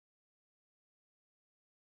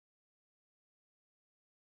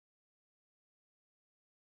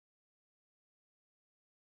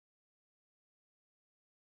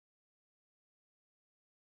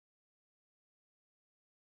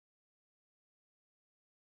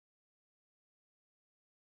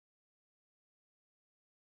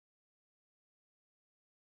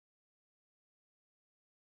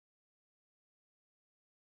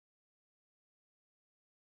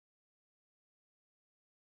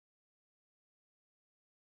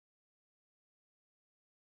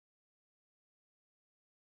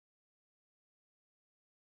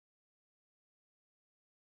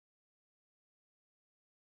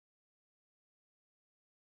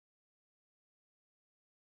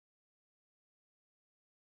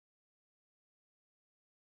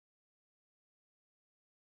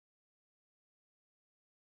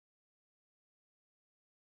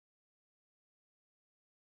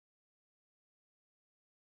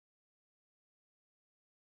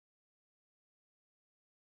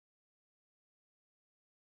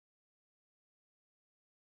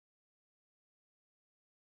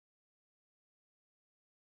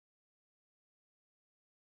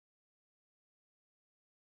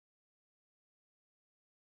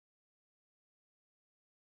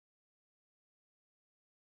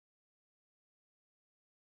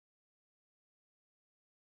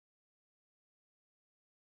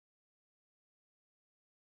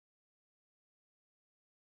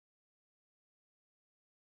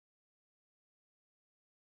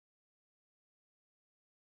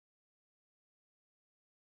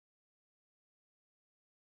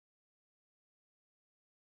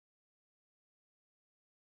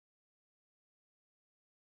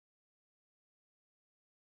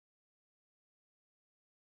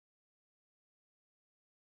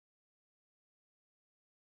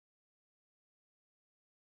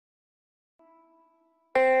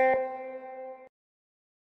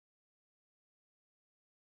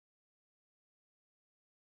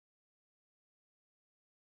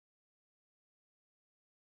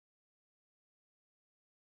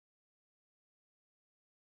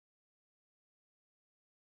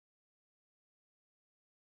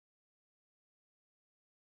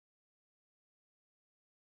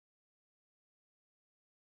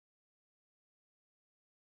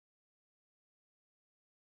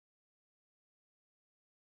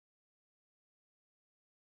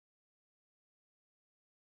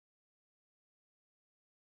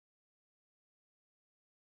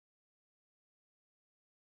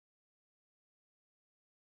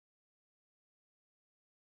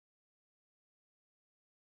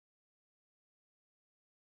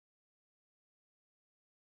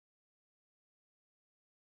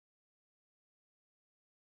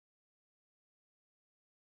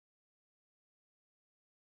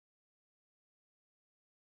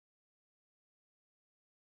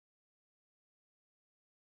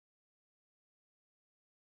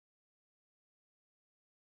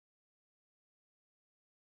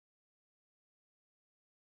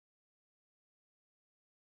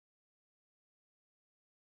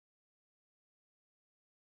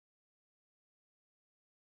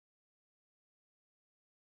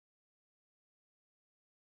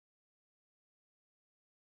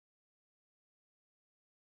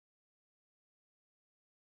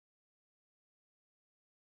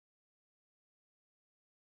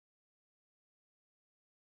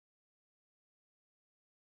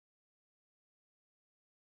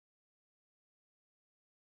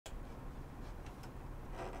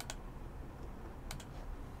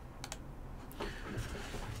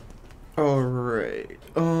Alright.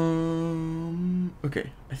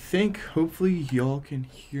 Okay. I think hopefully y'all can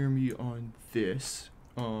hear me on this.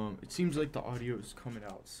 It seems like the audio is coming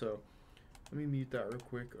out, so let me mute that real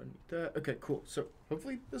quick. Unmute that. Okay, cool. So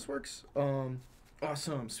hopefully this works.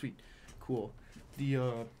 Awesome, sweet, cool.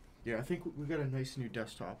 Yeah, I think we got a nice new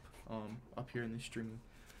desktop up here in the streaming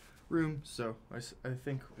room. So I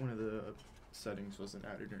think one of the settings wasn't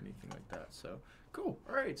added or anything like that. So cool.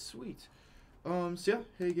 All right, sweet. So yeah,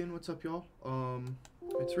 hey again, what's up, y'all?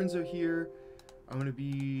 It's Renzo here. I'm gonna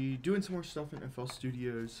be doing some more stuff in FL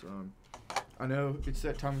Studios. I know it's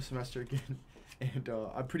that time of semester again, and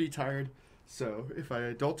I'm pretty tired. So if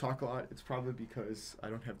I don't talk a lot, it's probably because I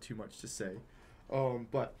don't have too much to say.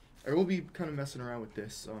 But I will be kind of messing around with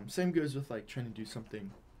this. Same goes with like trying to do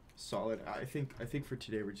something solid. I think for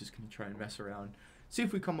today we're just gonna try and mess around, see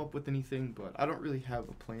if we come up with anything. But I don't really have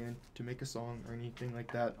a plan to make a song or anything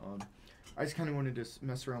like that. I just kind of wanted to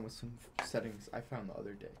mess around with some settings I found the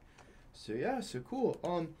other day. So yeah, so cool.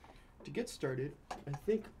 To get started, I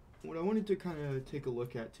think what I wanted to kind of take a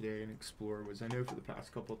look at today and explore was, I know for the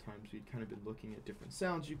past couple of times we've kind of been looking at different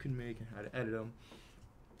sounds you can make and how to edit them.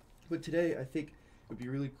 But today I think it would be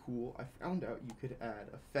really cool. I found out you could add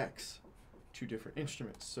effects to different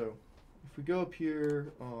instruments. So if we go up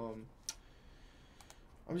here, I'm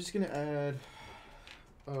just gonna add.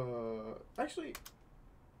 Actually,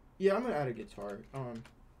 yeah, I'm gonna add a guitar.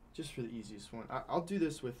 Just for the easiest one. I'll do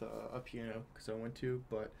this with a piano because I want to,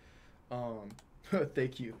 but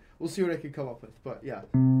thank you. We'll see what I can come up with. But yeah.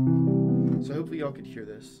 So hopefully y'all could hear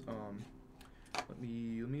this. Let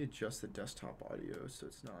me adjust the desktop audio so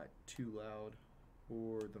it's not too loud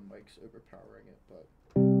or the mic's overpowering it. But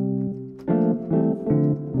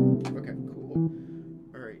okay, cool.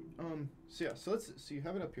 All right. So yeah. So you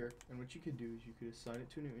have it up here, and what you could do is you could assign it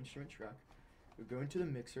to a new instrument track. You'll go into the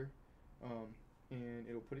mixer. And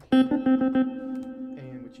it'll put it here.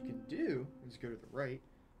 And what you can do is go to the right,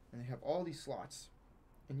 and they have all these slots,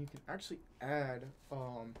 and you can actually add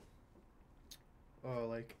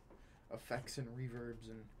like effects and reverbs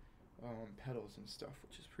and pedals and stuff,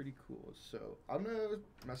 which is pretty cool. So I'm gonna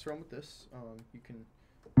mess around with this. You can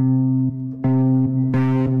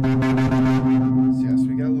so yeah, so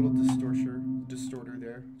we got a little distorter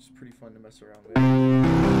there. It's pretty fun to mess around with.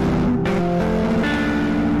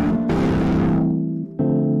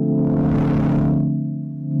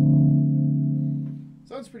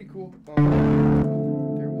 Sounds pretty cool.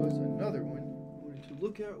 There was another one I wanted to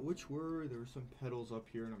look at, which there were some pedals up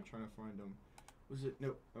here, and I'm trying to find them. Was it?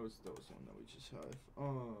 Nope, that was the one that we just have.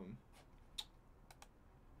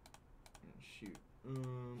 Shoot.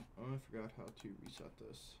 I forgot how to reset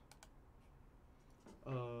this.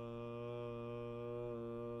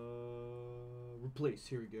 Replace.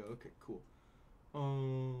 Here we go. Okay, cool.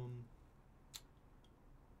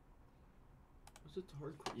 Was it the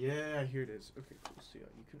hardcore? Yeah, here it is. Okay, cool. So yeah,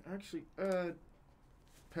 you can actually add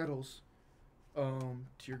pedals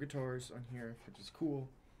to your guitars on here, which is cool.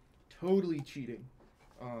 Totally cheating.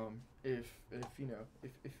 If you know,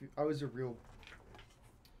 if I was a real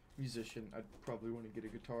musician, I'd probably want to get a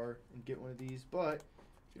guitar and get one of these. But if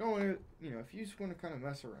you don't want to, you know, if you just want to kind of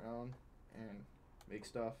mess around and make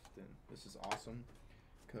stuff, then this is awesome,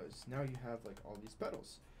 because now you have like all these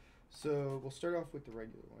pedals. So we'll start off with the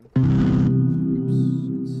regular one. Oops,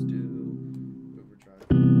 it's still overdrive.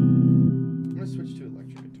 I'm gonna switch to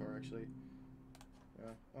electric guitar actually.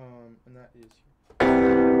 Yeah, and that is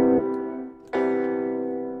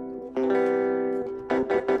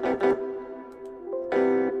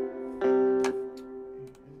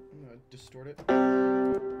I'm gonna distort it.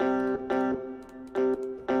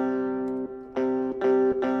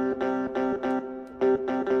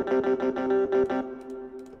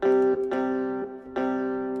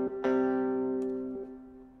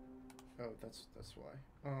 That's why.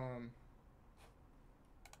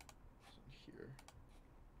 Here.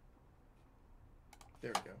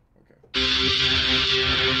 There we go. Okay.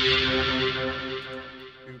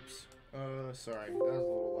 Oops. Sorry. That was a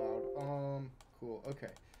little loud. Cool.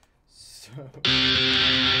 Okay. So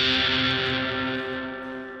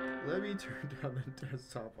let me turn down the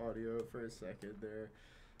desktop audio for a second there.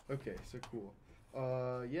 Okay, so cool.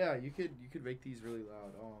 Yeah, you could make these really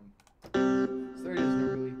loud. So there it is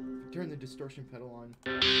normally. Turn the distortion pedal on.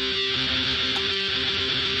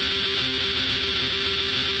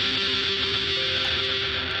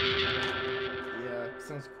 Yeah,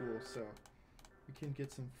 sounds cool. So we can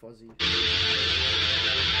get some fuzzy.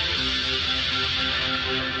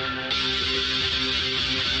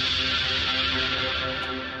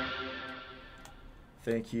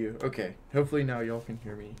 Thank you. Okay. Hopefully now y'all can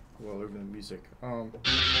hear me well over the music. It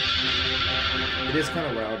is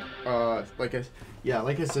kind of loud. Like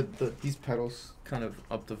I said, these pedals kind of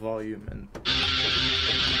up the volume and.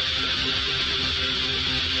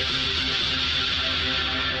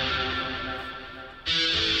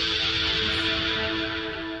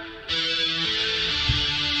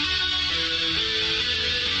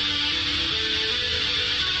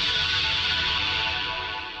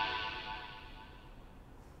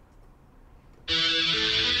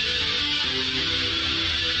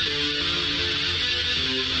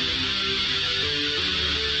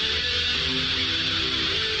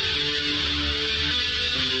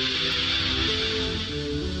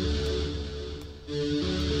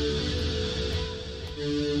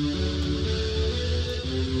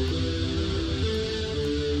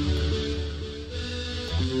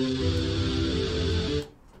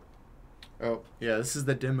 Oh, yeah, this is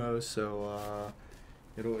the demo, so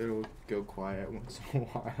it'll go quiet once in a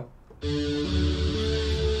while.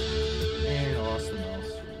 And I lost the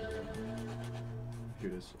mouse. Here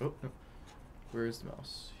it is. Oh, no. Where is the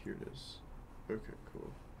mouse? Here it is. Okay,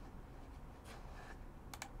 cool.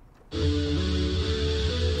 Is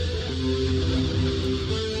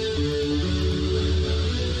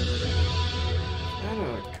that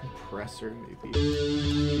a compressor, maybe?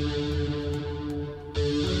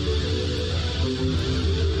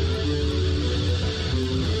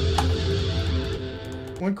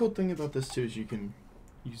 One cool thing about this too is you can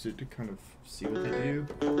use it to kind of see what they do.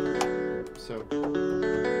 So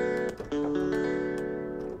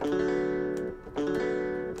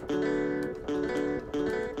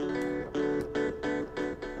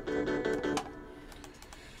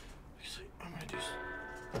actually, I'm gonna do.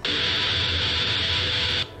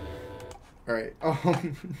 All right.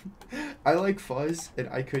 I like fuzz, and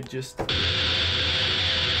I could just do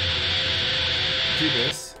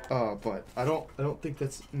this. But I don't think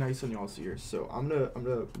that's nice on y'all's ears, so I'm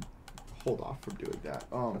gonna hold off from doing that.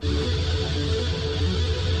 But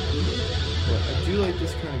I do like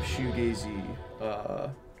this kind of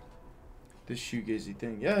shoegazy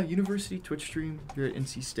thing. Yeah, University Twitch stream here at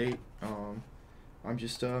NC State. I'm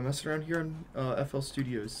just messing around here on FL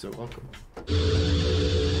Studios, so welcome.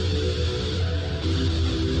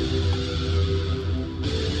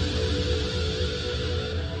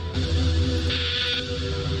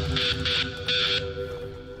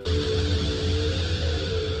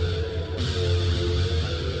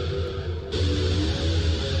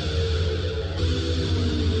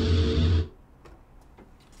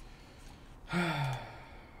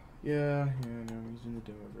 Yeah, no, I'm using the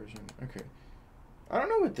demo version. Okay. I don't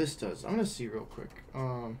know what this does. I'm gonna see real quick.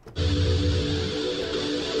 This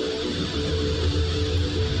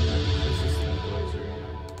is the equalizer.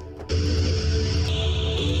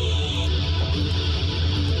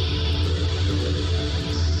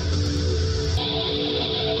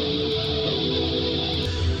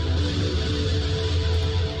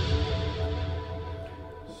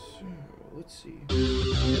 So, let's see.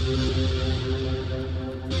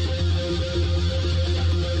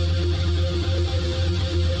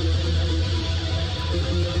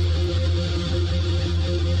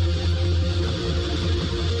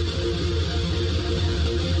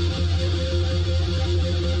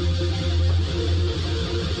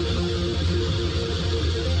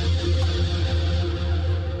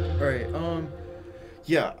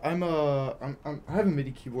 Yeah, I have a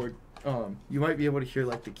MIDI keyboard. You might be able to hear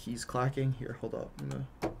like the keys clacking. Here, hold up.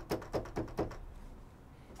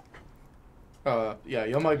 Yeah,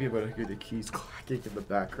 y'all might be able to hear the keys clacking in the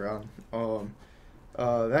background.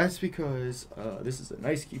 That's because this is a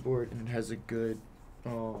nice keyboard and it has a good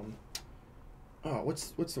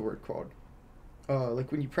what's the word called?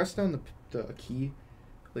 Like when you press down the key,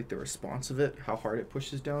 like the response of it, how hard it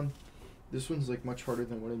pushes down. This one's like much harder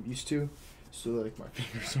than what I'm used to. So like my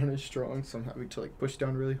fingers aren't as strong, so I'm having to like push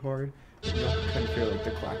down really hard. And you kind of hear like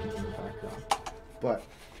the clacking in the background. But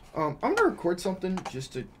I'm gonna record something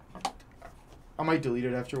just to. I might delete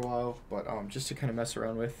it after a while, but just to kind of mess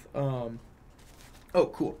around with. Oh,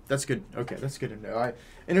 cool. That's good. Okay, that's good to know.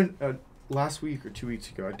 Last week or 2 weeks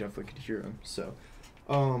ago, I definitely could hear him. So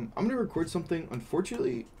I'm gonna record something.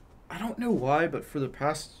 Unfortunately, I don't know why, but for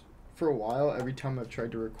a while, every time I've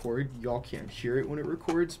tried to record, y'all can't hear it when it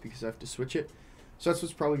records because I have to switch it. So that's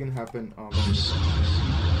what's probably gonna happen. All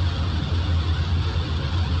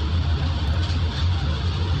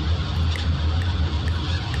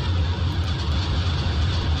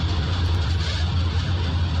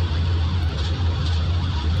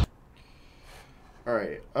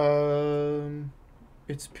right.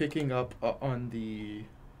 It's picking up on the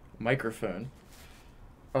microphone.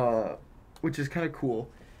 which is kind of cool.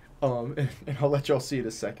 And I'll let y'all see it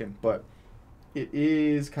a second, but it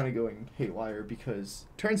is kind of going haywire because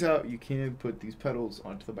turns out you can put these pedals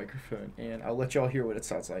onto the microphone, and I'll let y'all hear what it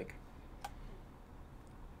sounds like.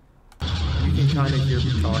 You can kind of hear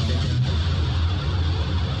me talking.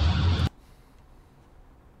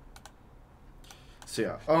 So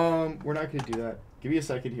yeah, we're not gonna do that. Give me a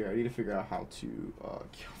second here. I need to figure out how to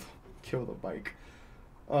kill the mic.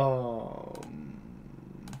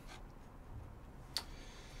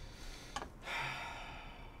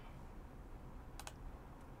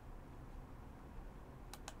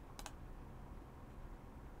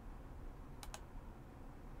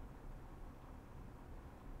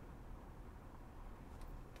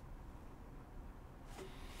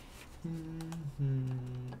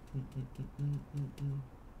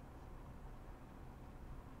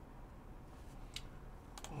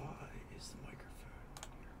 Why is the microphone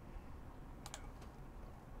here?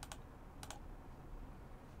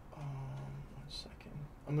 One second.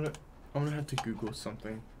 I'm gonna have to Google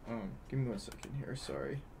something. Give me 1 second here.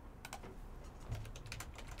 Sorry.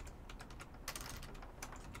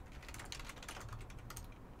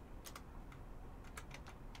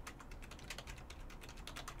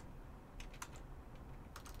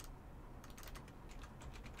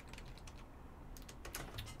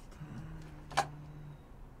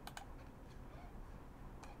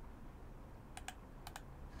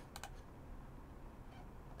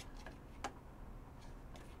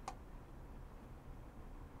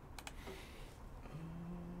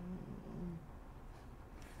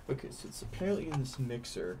 Okay, so it's apparently in this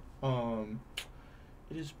mixer.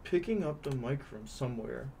 It is picking up the mic from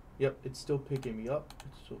somewhere. Yep, it's still picking me up.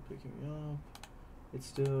 It's still picking me up. It's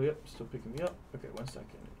still, yep, still picking me up. Okay, 1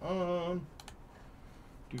 second.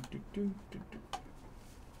 Do do do do do.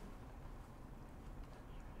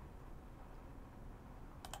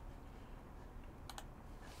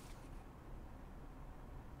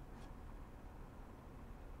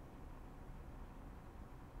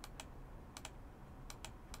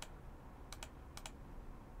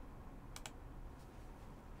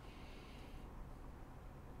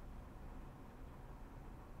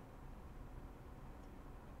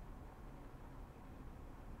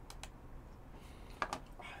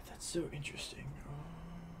 So interesting.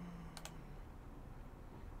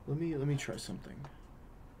 Let me try something.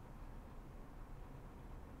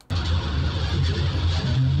 Alright,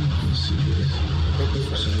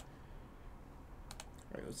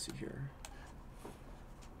 let's see here.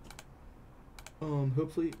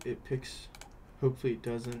 Hopefully it picks. Hopefully it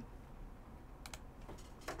doesn't.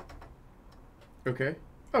 Okay.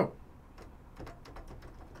 Oh.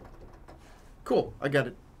 Cool. I got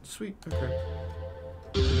it. Sweet. Okay.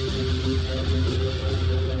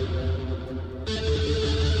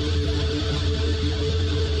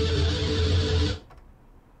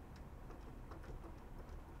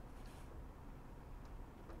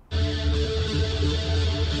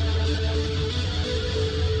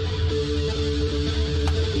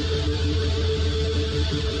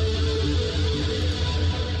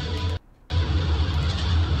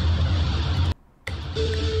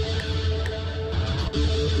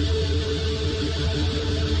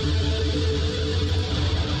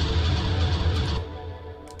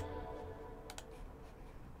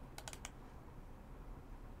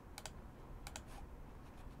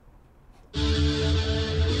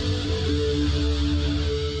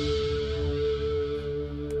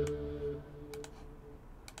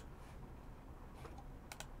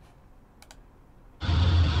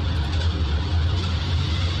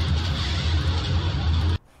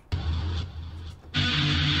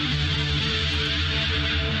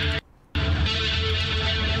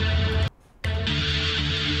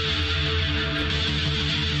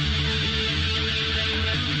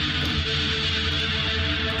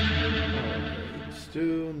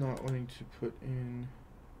 Still not wanting to put in.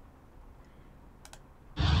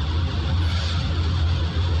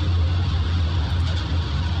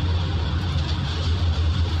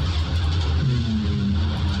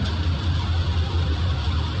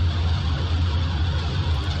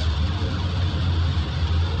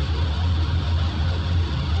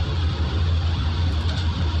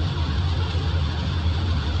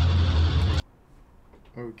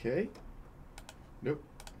 Okay. Nope.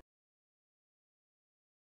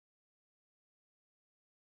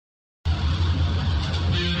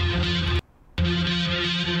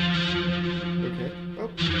 Okay. Oh.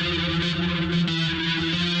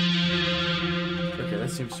 Okay, that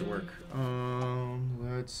seems to work.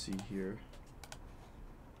 Let's see here.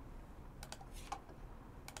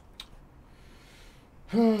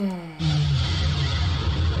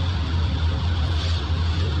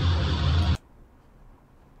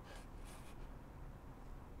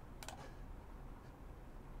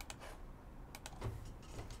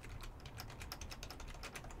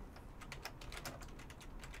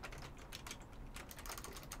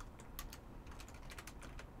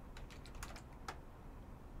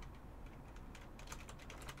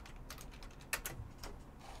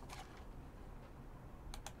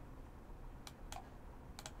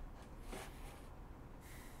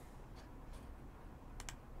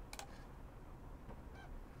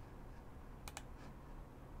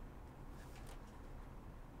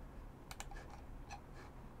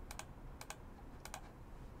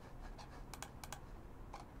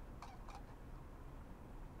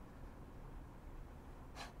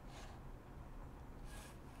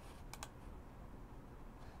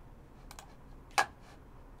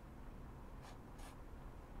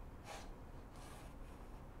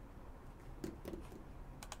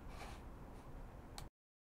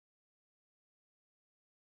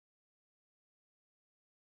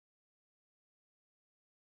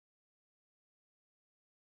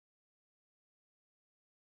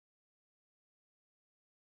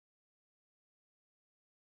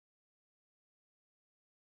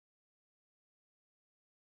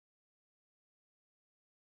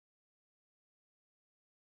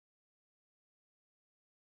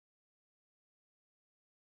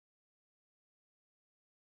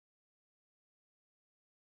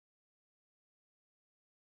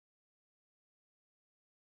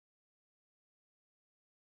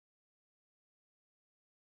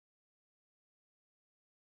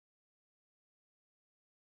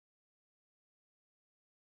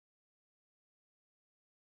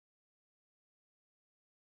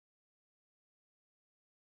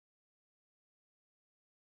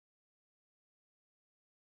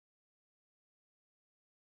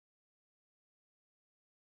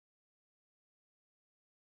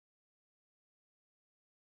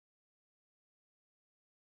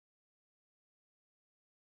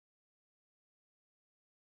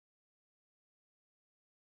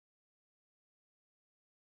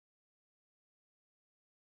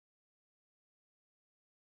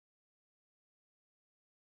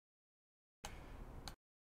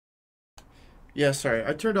 Yeah, sorry.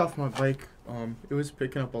 I turned off my mic. It was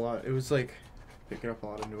picking up a lot. It was like picking up a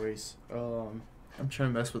lot of noise. I'm trying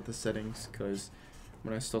to mess with the settings because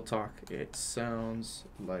when I still talk, it sounds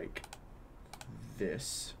like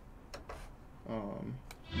this. You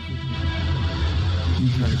can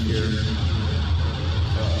kind of hear.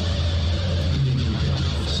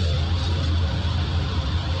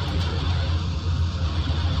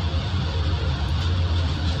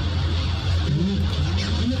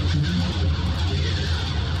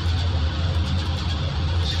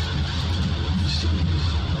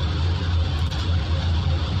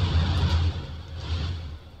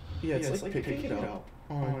 Yeah, it's like picking it up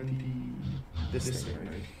on this thing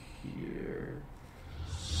right here.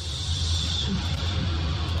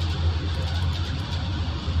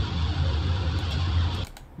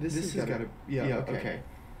 This has gotta, yeah, okay.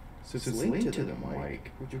 So it's linked to the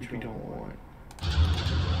mic, which we don't want.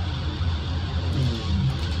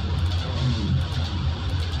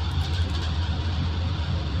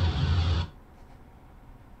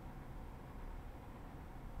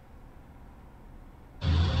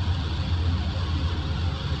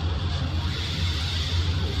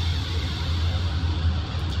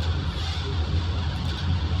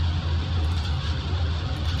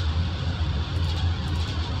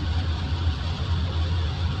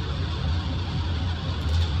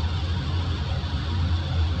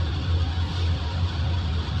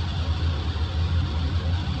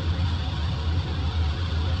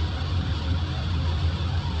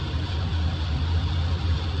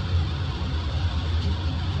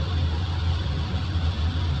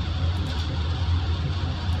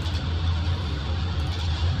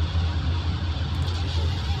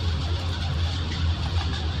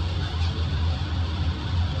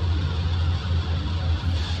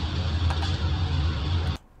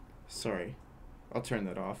 Sorry, I'll turn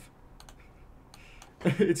that off.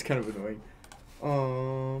 It's kind of annoying.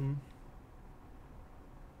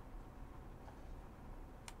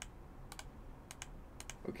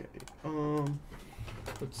 Okay.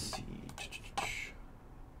 Let's see.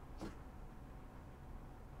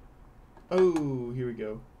 Oh, here we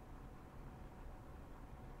go.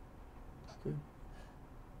 Okay.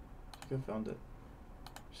 I think I found it.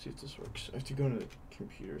 See if this works. I have to go into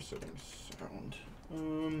computer settings. Sound.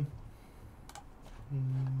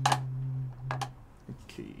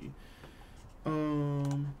 Okay. FL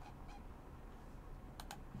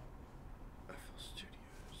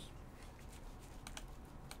Studios.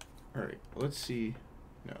 All right. Let's see.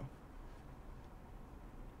 No.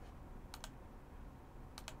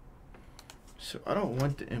 So I don't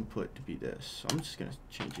want the input to be this. So I'm just gonna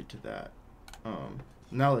change it to that.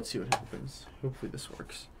 Now let's see what happens. Hopefully this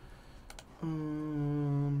works.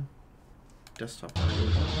 Desktop audio.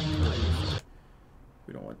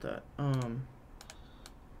 We don't want that.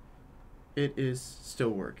 It is still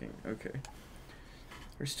working. Okay.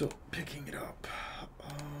 We're still picking it up.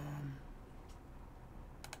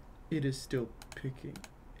 It is still picking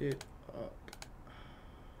it up.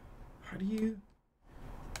 How do you...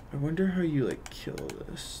 I wonder how you, like, kill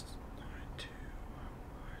this.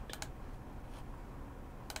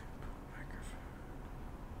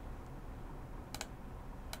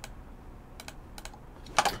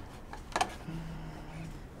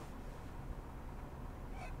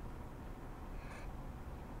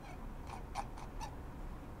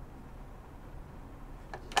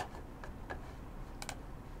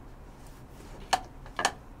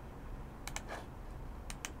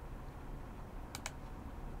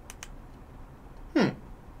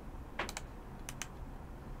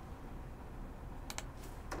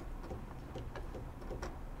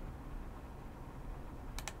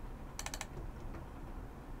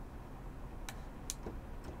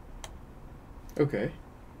 Okay.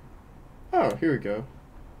 Oh, here we go.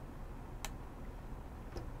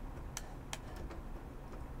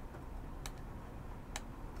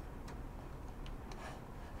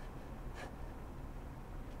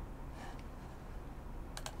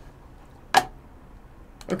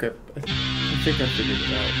 Okay, I think I figured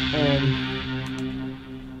it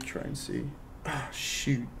out. Try and see. Ah,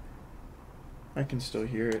 shoot. I can still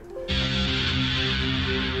hear it.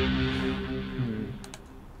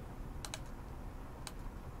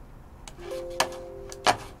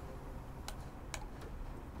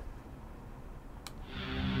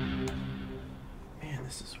 Man,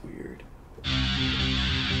 this is weird.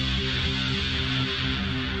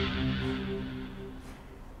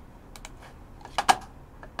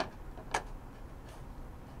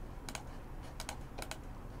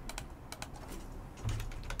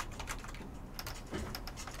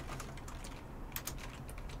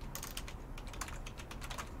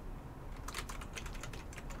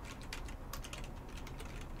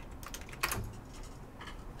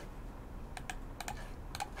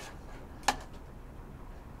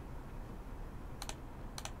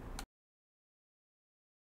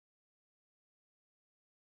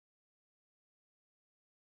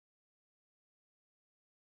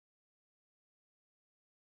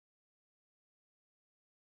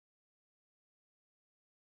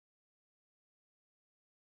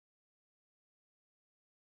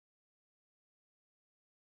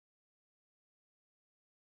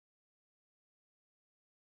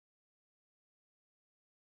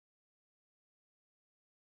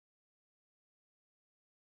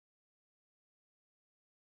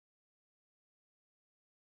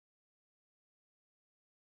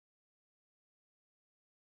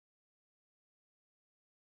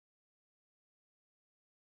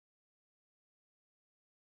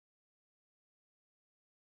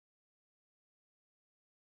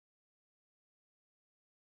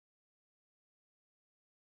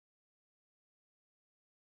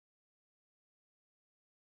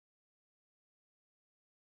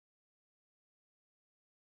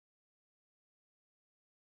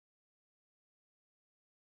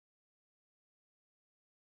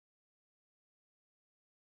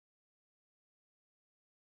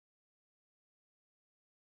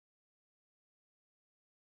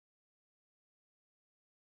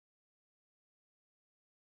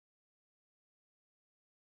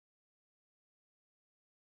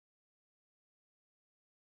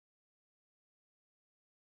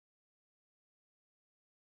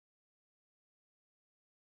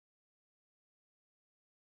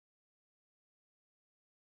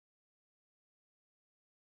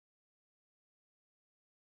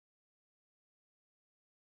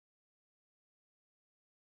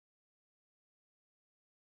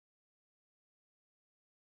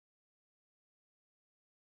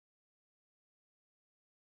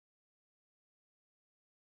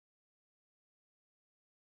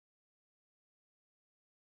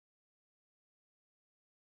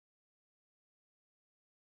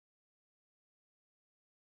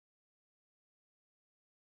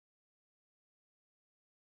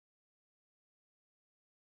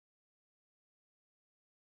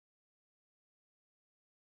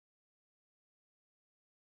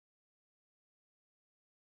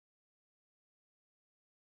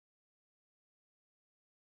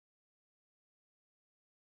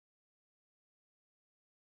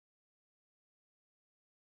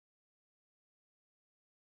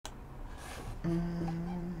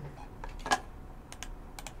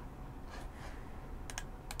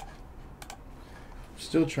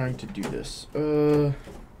 Still trying to do this.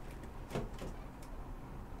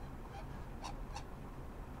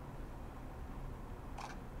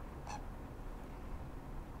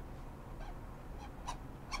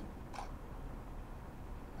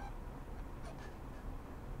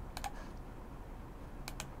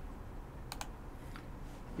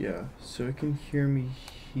 Yeah, so it can hear me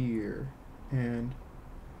here, and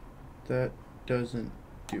that doesn't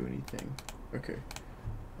do anything. Okay.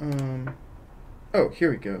 Oh,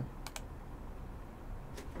 here we go.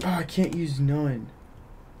 Oh, I can't use none.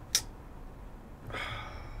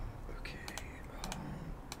 Okay.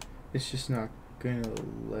 It's just not gonna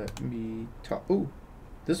let me talk. Oh,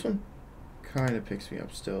 this one kind of picks me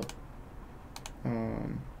up still.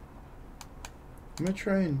 I'm gonna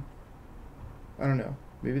try and, I don't know,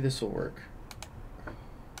 maybe this will work.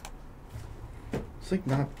 It's like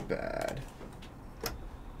not bad.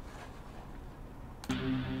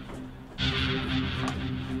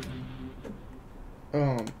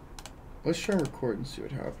 Let's try and record and see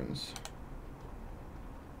what happens.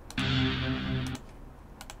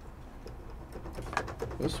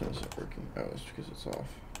 This one isn't working. Oh, it's because it's off.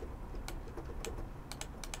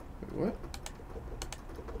 Wait, what?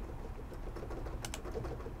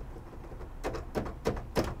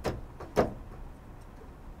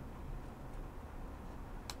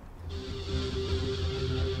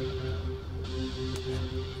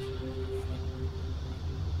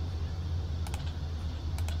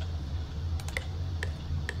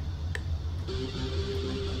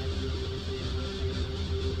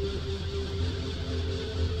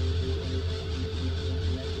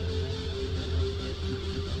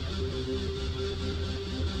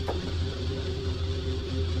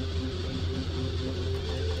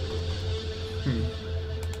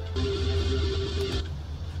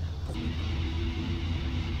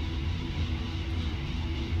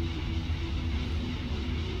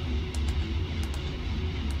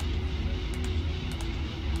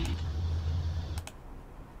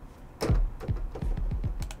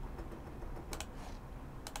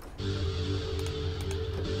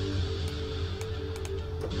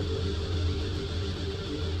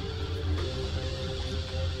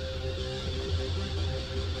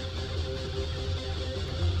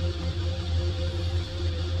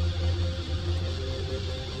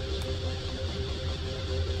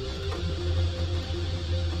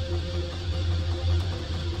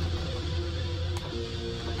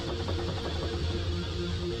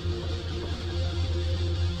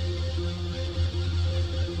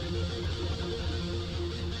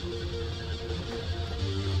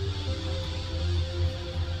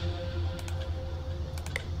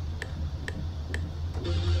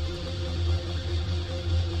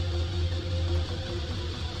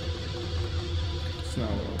 It's not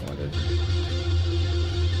what I wanted.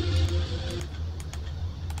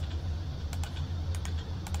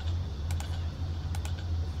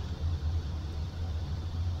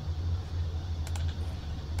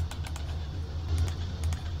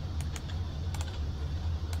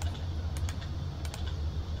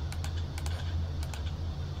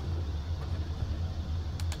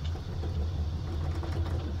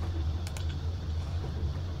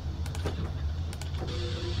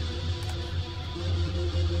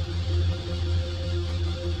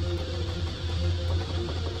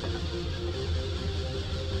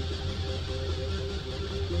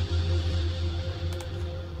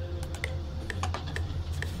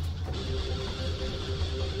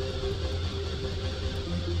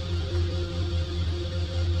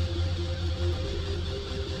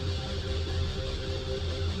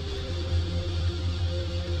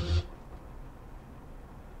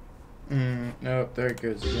 Nope, there it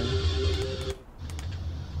goes again.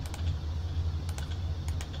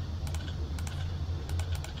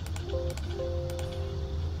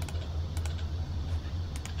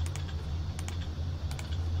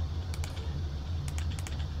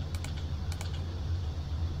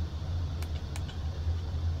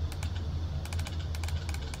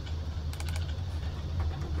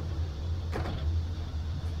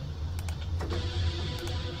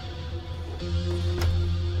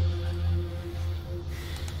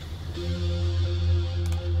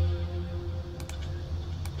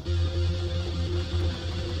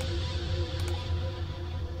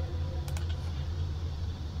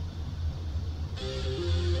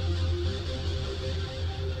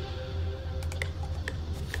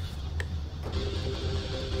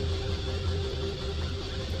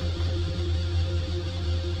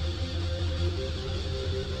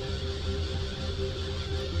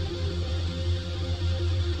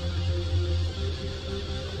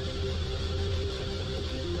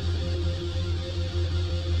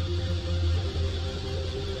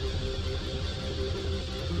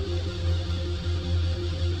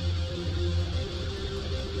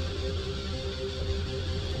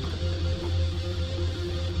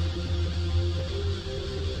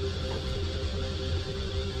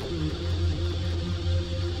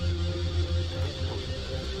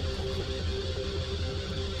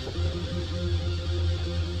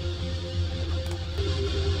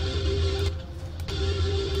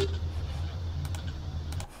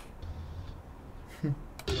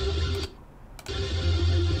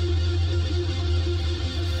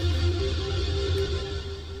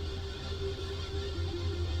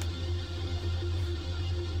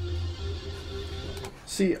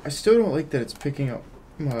 See, I still don't like that it's picking up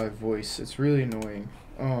my voice. It's really annoying.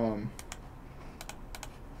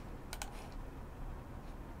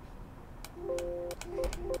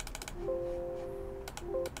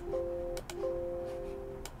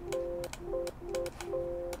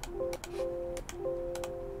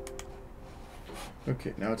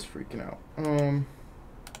 Okay, now it's freaking out.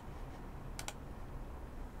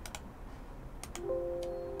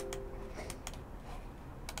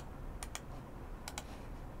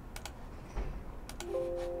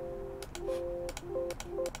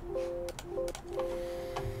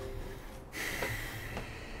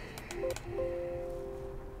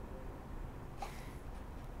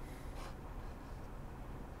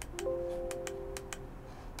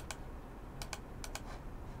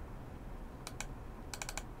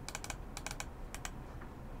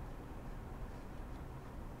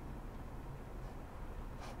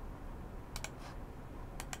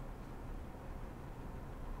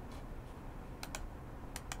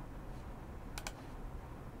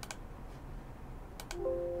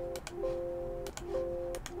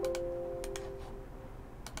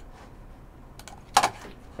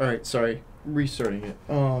 Alright, sorry. Restarting it.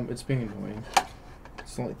 It's being annoying.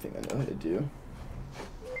 It's the only thing I know how to do.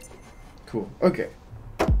 Cool. Okay.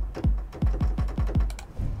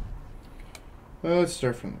 Well, let's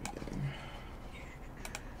start from the beginning.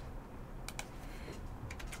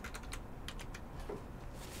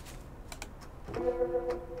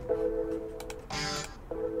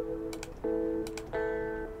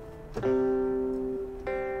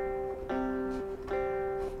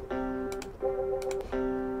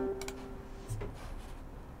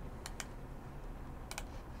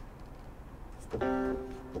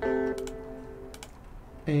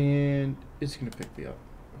 And it's gonna pick me up.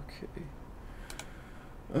 Okay.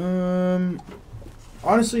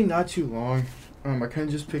 Honestly, not too long. I kind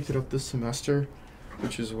of just picked it up this semester,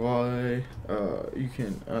 which is why you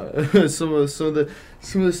can some of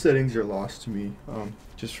the settings are lost to me,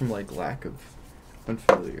 just from like lack of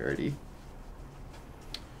unfamiliarity.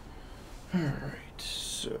 All right,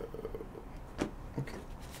 so okay,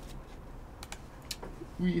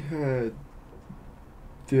 we had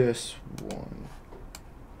this one.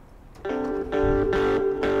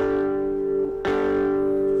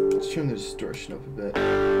 Let's turn the distortion up a bit.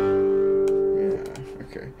 Yeah,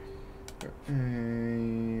 okay.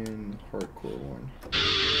 And hardcore one.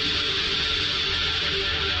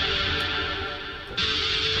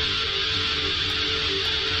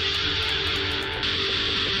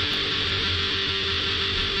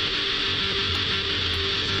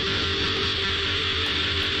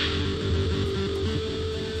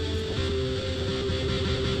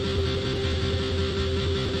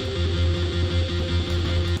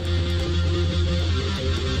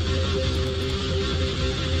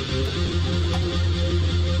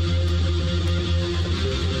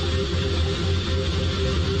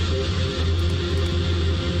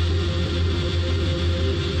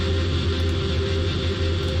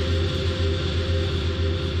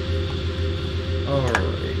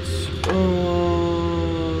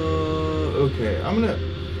 Okay, I'm gonna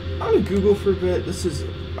Google for a bit. I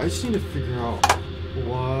just need to figure out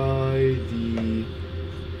why the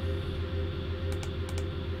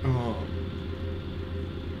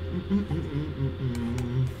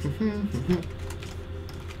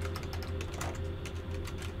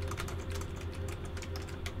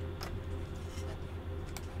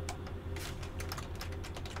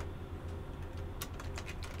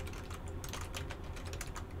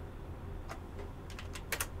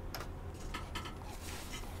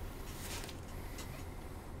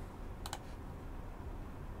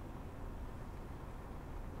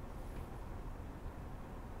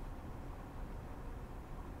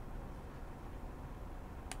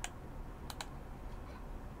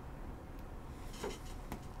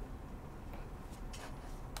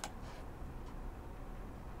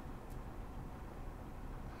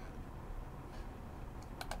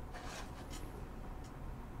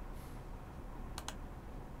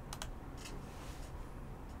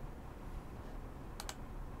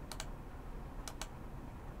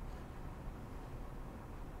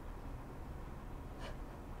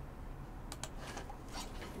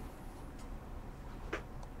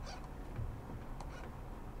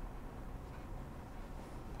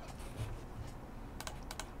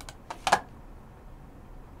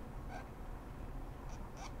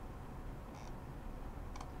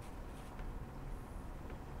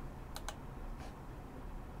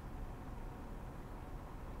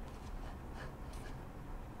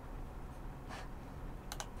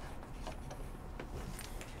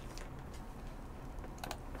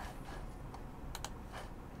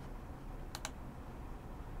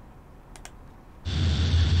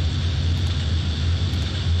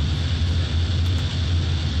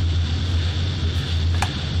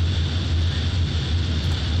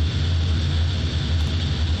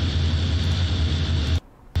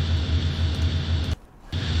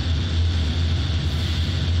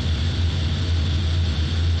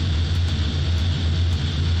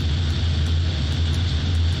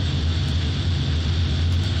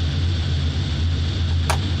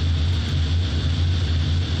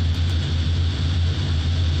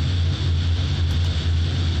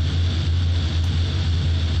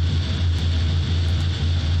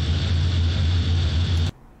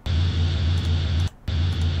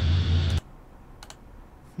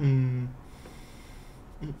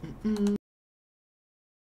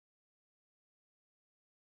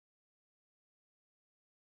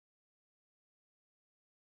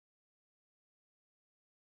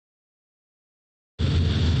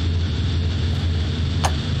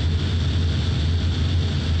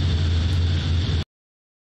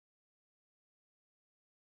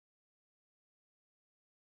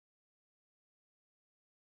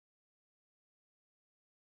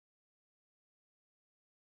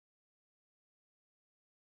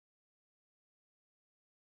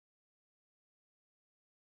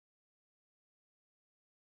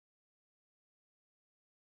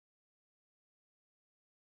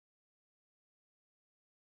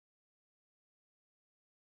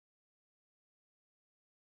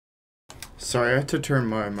Sorry, I had to turn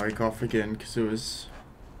my mic off again because it was,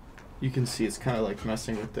 you can see it's kind of like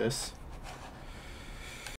messing with this.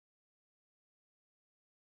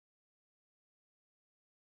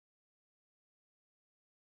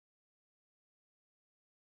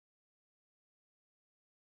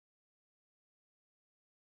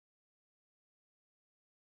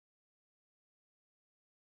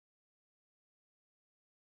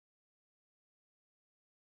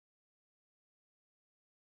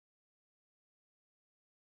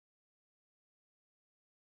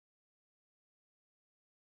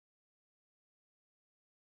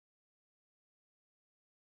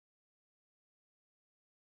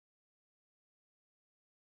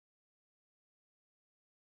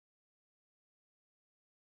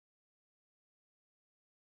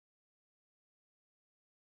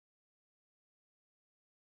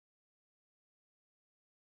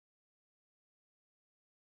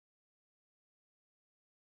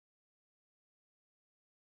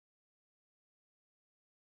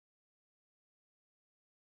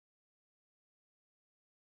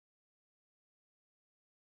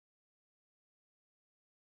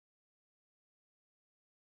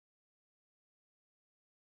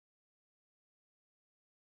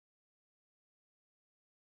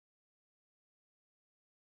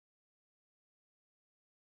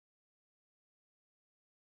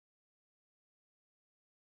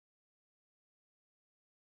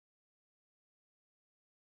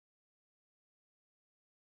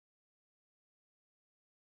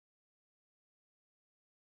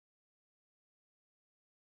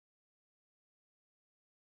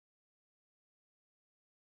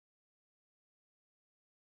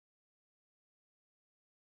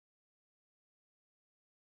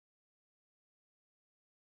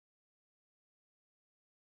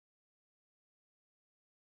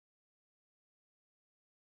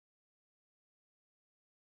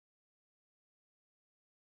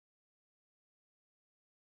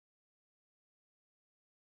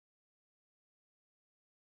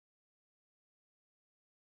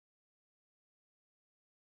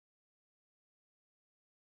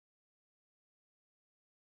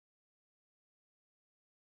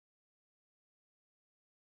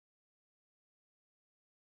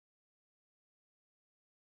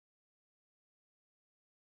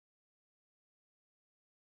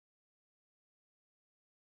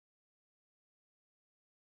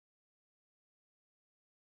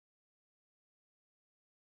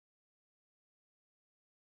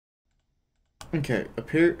 Okay,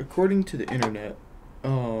 according to the internet,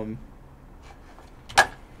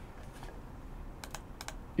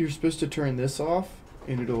 you're supposed to turn this off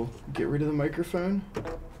and it'll get rid of the microphone.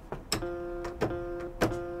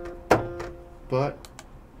 But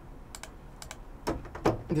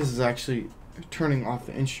this is actually turning off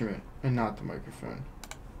the instrument and not the microphone.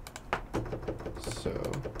 So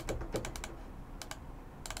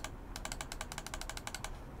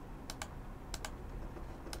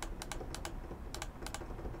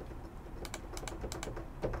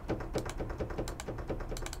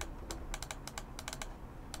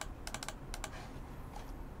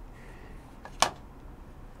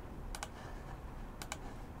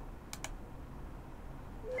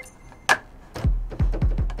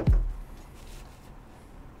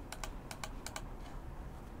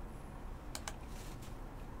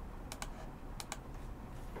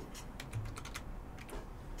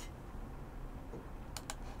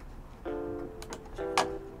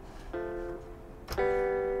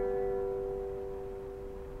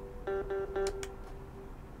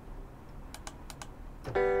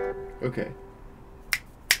okay.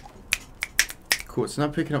 Cool, it's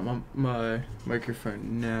not picking up my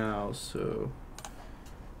microphone now, so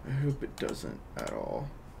I hope it doesn't at all.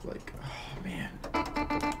 Like, oh man.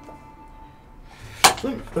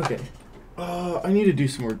 Okay. I need to do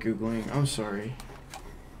some more Googling. I'm sorry.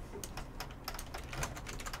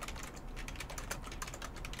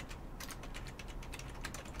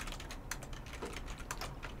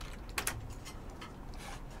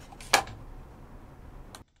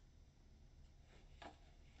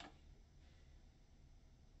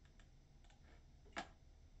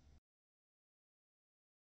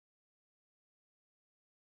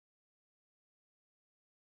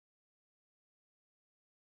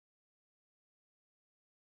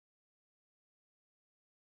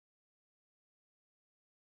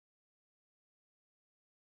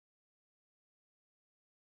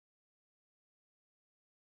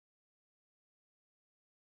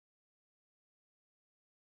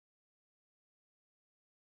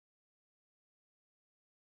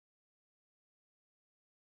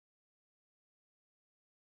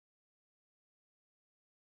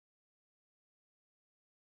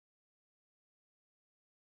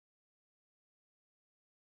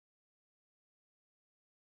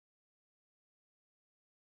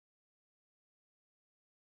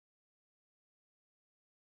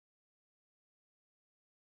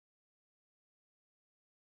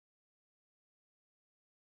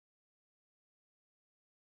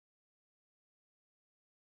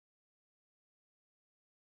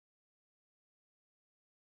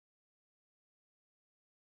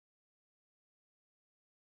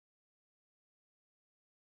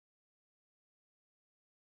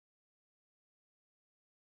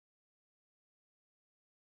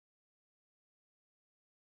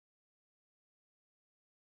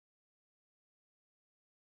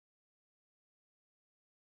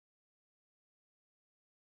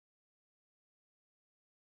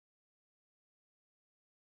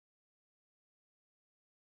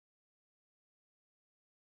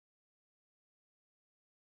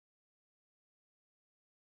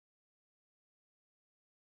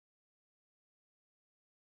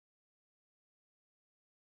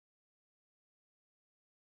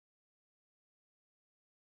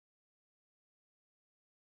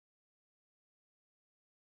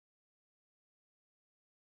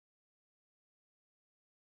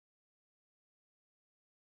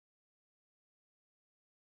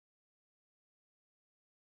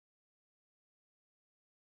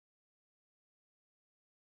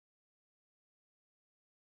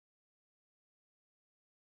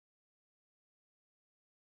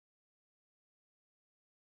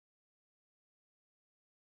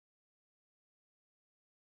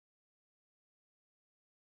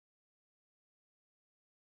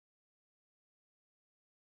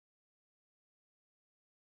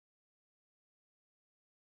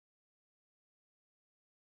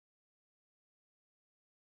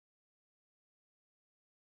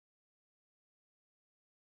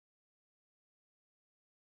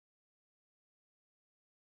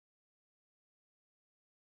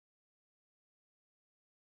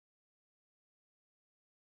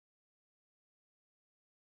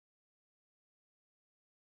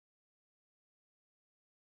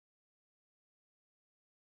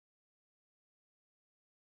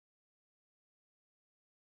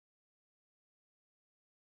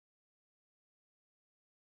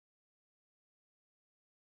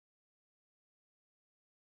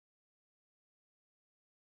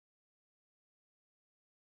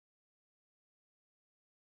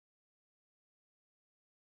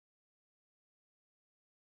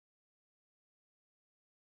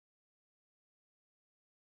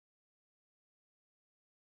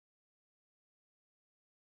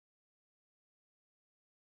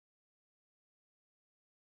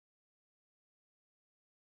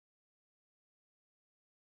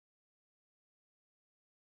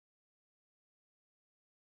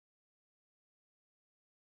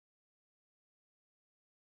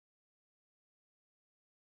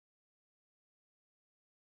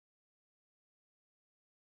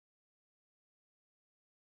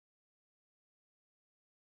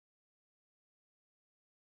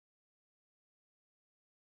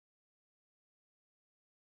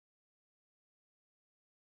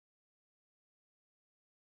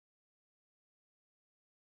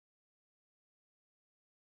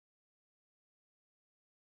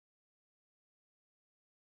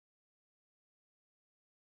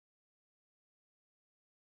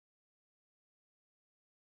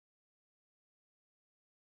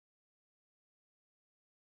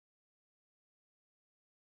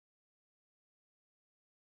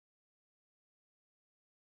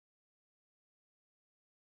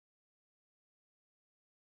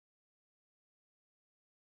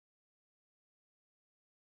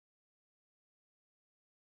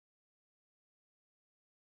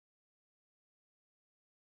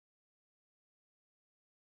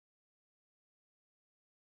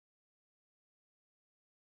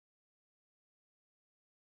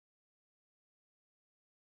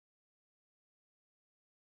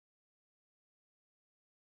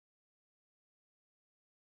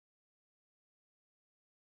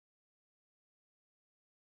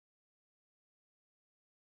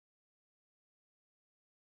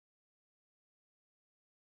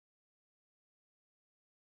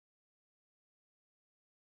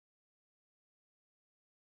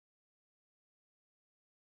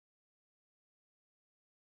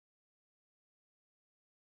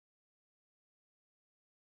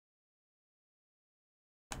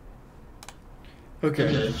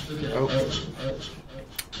 Okay. Oh.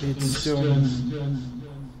 It's still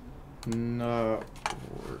not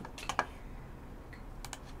working.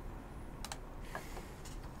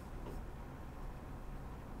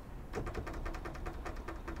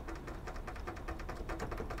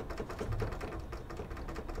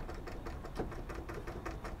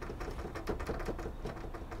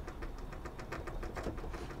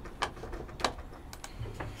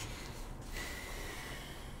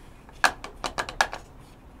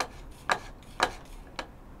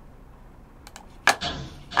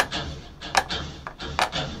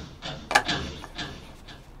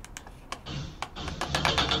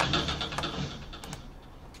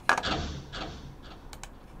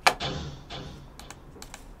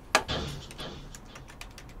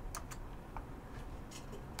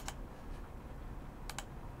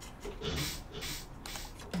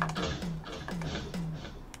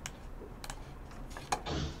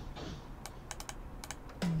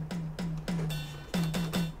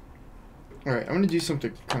 Alright, I'm gonna do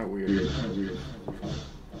something kind of weird.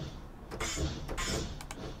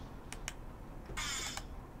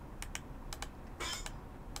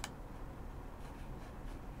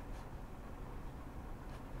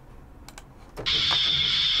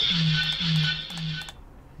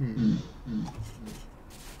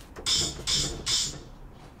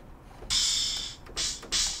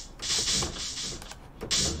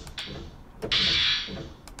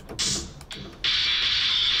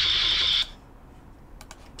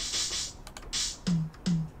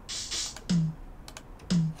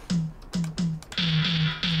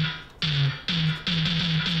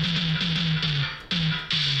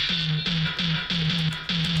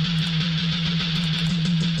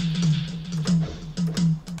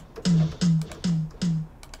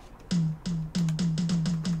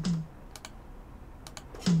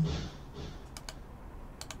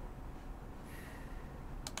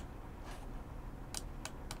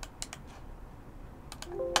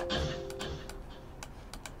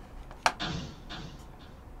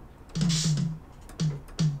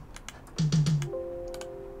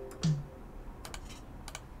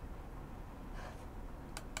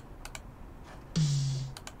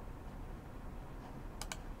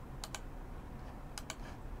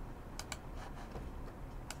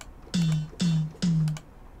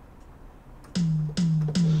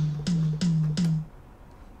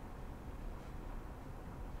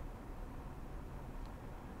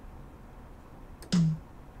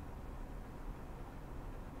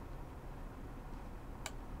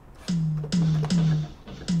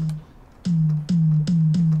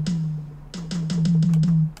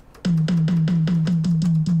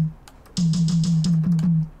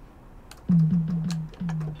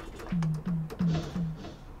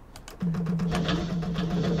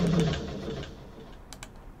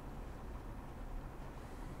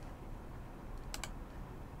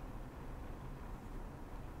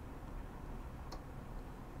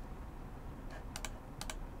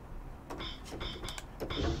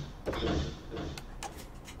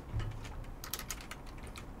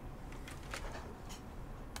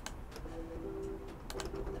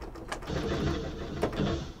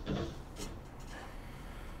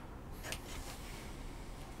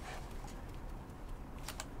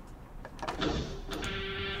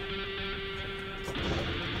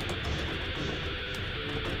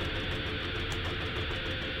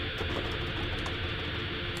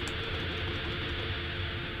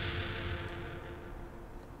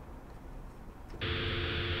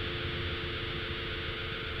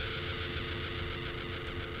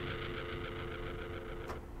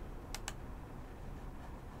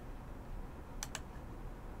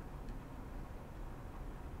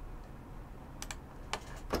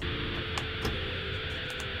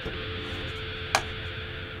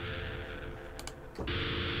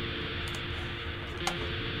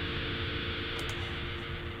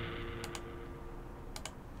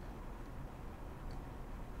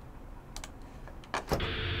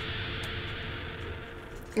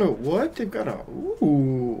 Oh, what? They've got a...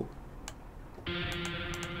 Ooh.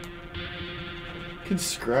 Can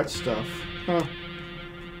scratch stuff. Huh.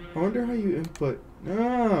 I wonder how you input...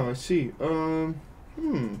 Oh, I see. I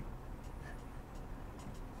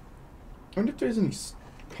wonder if there's any...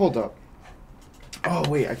 Hold up. Oh,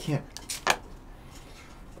 wait, I can't.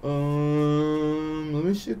 Let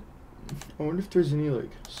me see. I wonder if there's any, like,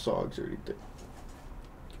 sogs or anything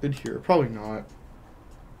in here. Probably not.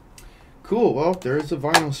 Cool. Well, there's a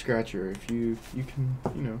vinyl scratcher. If you can,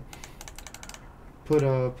 you know,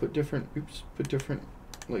 put different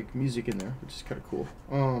like music in there, which is kind of cool.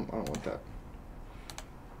 I don't want that.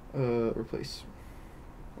 Replace.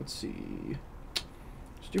 Let's see.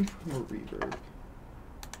 Let's do more reverb.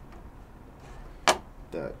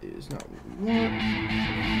 That is not what we want.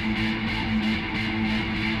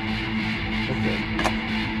 Okay.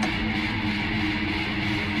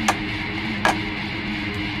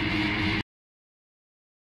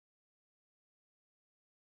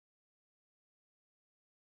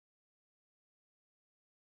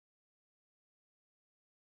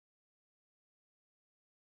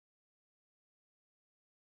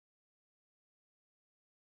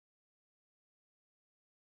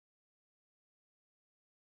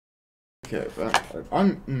 Okay,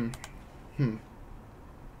 I'm.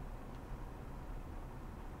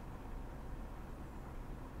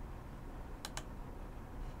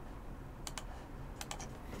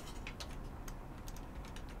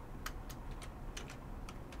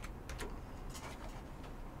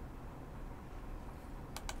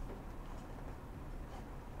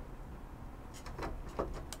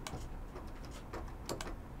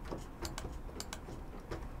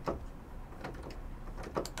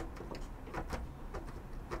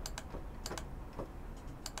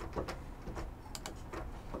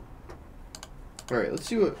 All right, let's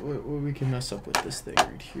see what we can mess up with this thing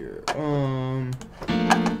right here.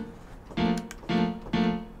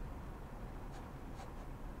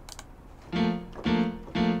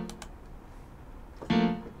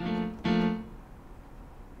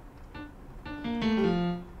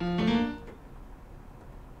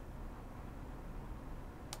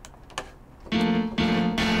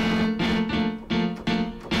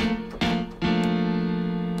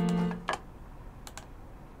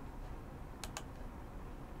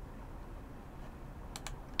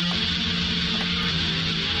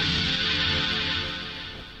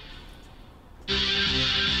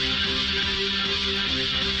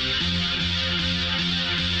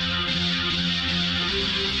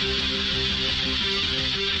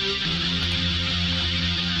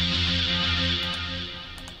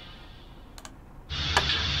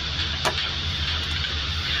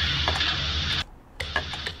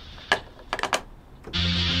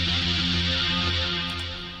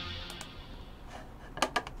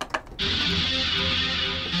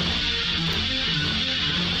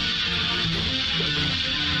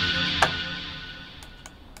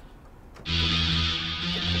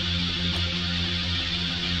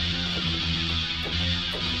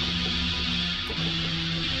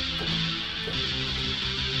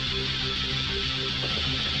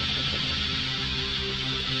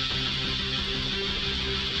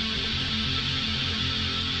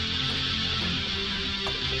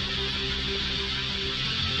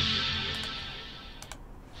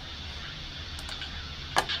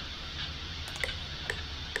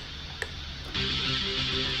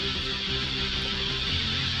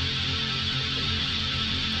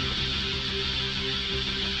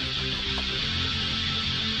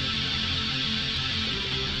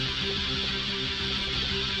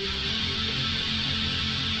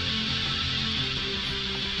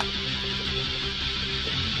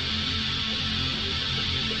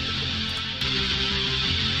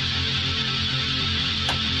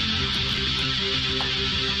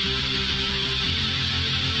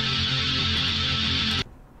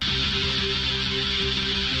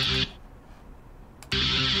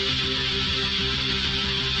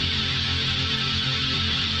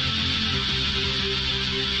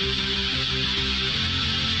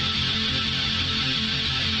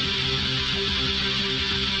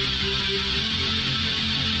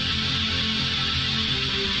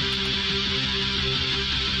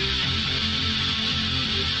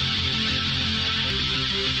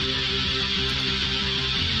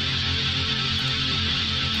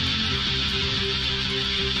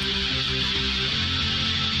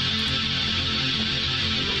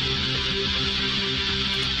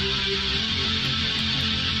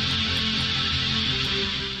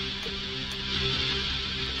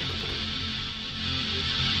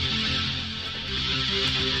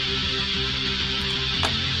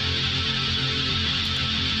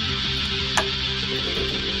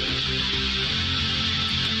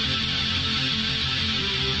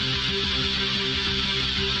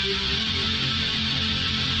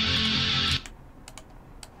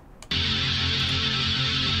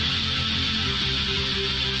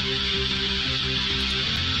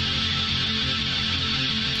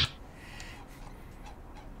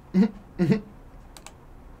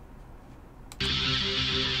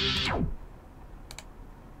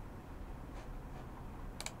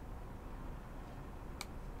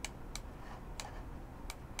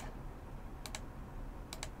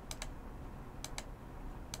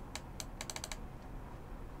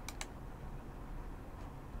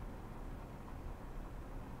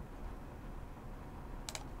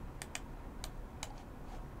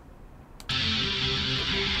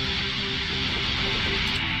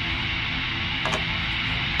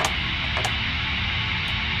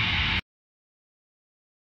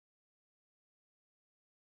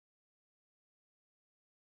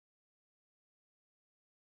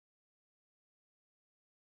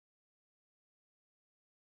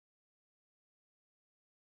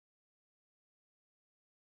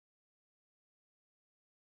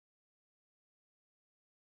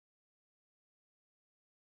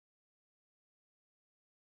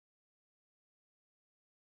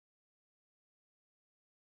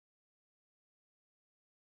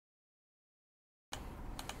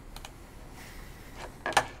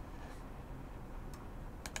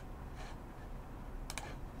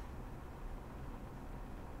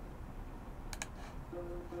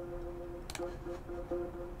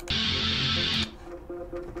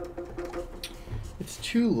 It's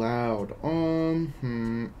too loud.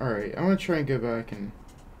 Alright, I'm gonna try and go back and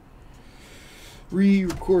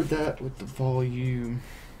re-record that with the volume,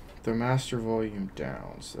 the master volume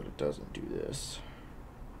down so that it doesn't do this.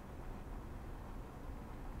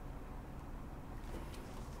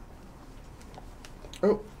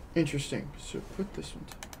 Oh, interesting. So put this one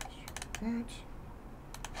to what?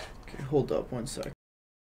 Okay, hold up one sec.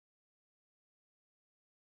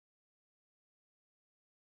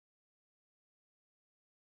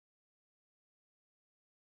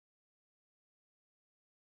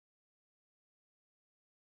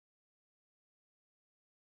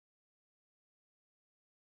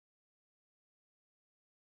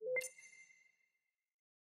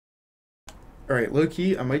 Alright, low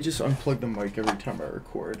key, I might just unplug the mic every time I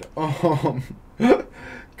record.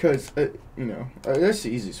 Cause, you know, that's the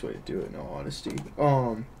easiest way to do it in all honesty.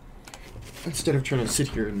 Instead of trying to sit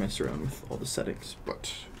here and mess around with all the settings,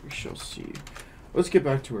 but we shall see. Let's get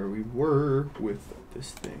back to where we were with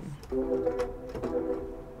this thing.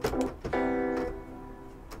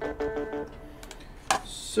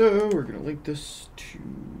 So, we're gonna link this to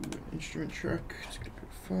an instrument track. It's gonna be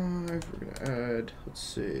 5. We're gonna add, let's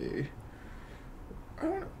see. I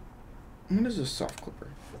don't know. What is a soft clipper?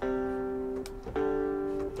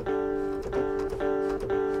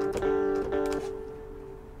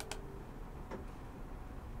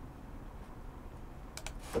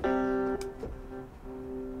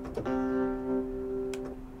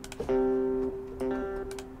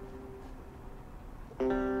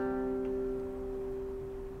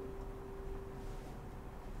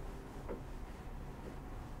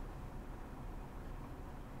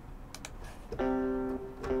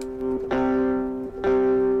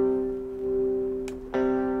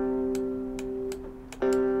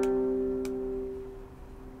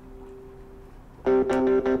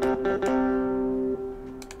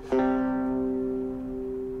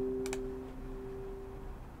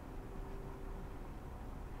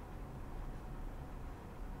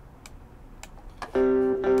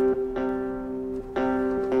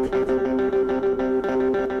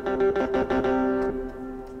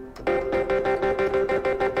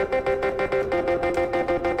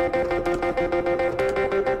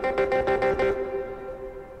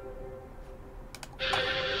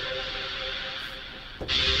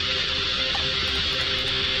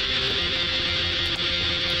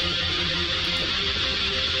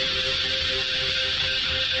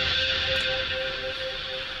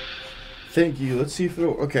 Thank you. Let's see if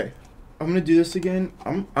it'll. Okay, I'm gonna do this again.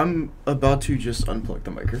 I'm about to just unplug the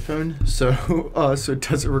microphone, so so it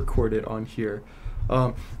doesn't record it on here.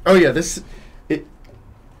 Oh yeah,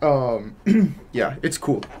 yeah, it's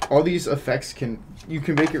cool. All these effects you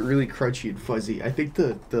can make it really crunchy and fuzzy. I think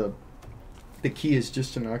the key is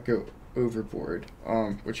just to not go overboard,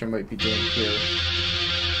 which I might be doing here.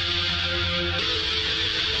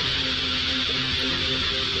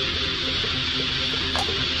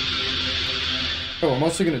 Oh, I'm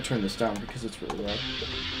also going to turn this down because it's really loud.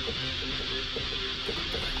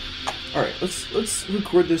 Alright, let's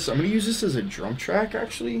record this. I'm going to use this as a drum track,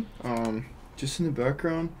 actually, just in the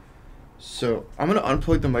background. So, I'm going to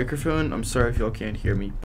unplug the microphone. I'm sorry if y'all can't hear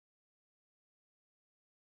me.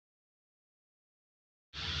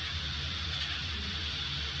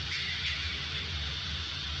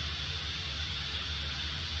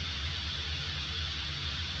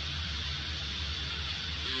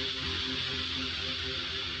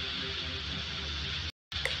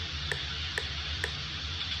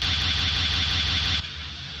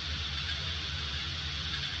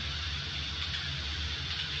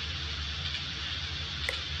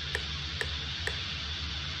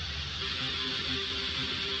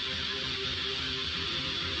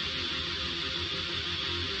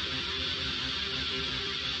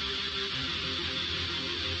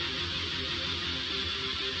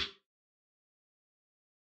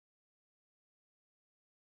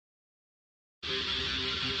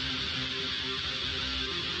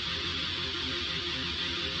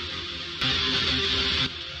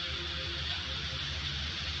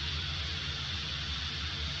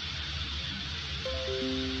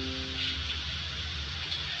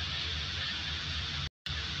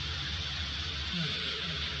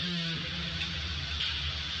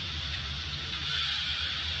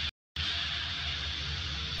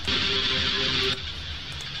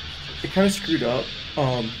 It kind of screwed up.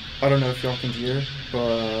 I don't know if y'all can hear,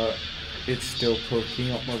 but it's still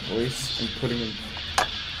poking out my voice and putting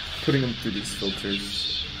them through these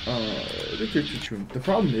filters. The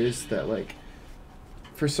problem is that, like,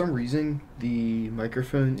 for some reason the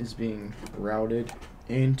microphone is being routed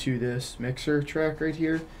into this mixer track right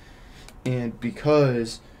here, and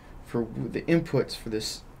because for the inputs for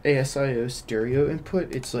this ASIO stereo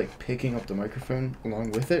input, it's like picking up the microphone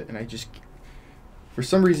along with it, and I just, for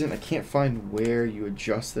some reason, I can't find where you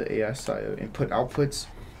adjust the ASIO input outputs.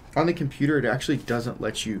 On the computer, it actually doesn't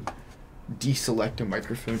let you deselect a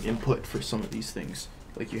microphone input for some of these things.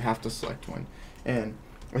 Like, you have to select one. And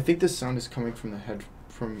I think this sound is coming from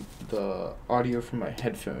the audio from my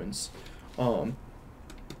headphones.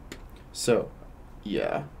 So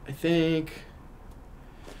yeah, I think,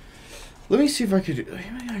 let me see if I could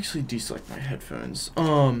actually deselect my headphones.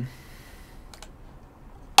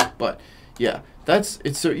 But yeah, that's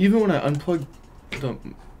it. So even when I unplugged the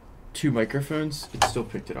two microphones, it still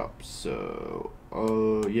picked it up. So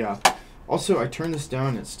yeah. Also, I turned this down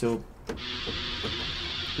and it still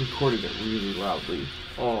recorded it really loudly.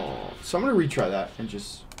 Oh, so I'm gonna retry that and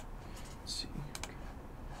just see.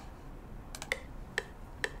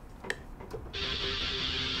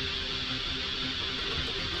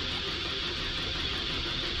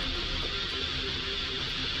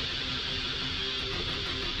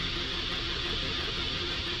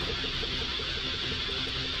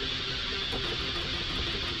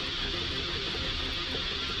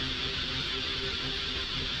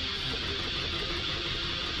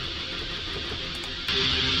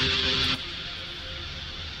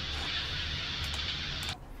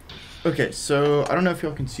 Okay, so I don't know if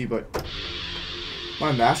y'all can see, but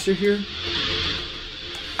my master here.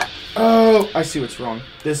 Oh, I see what's wrong.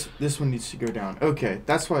 This one needs to go down. Okay,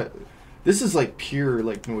 that's why. This is like pure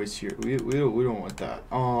like noise here. We don't want that.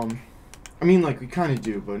 I mean, like, we kind of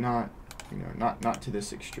do, but not, you know, not to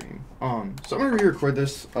this extreme. So I'm gonna re-record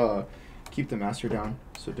this. Keep the master down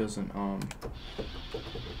so it doesn't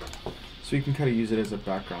so you can kind of use it as a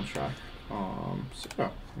background track. So yeah,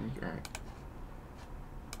 all right.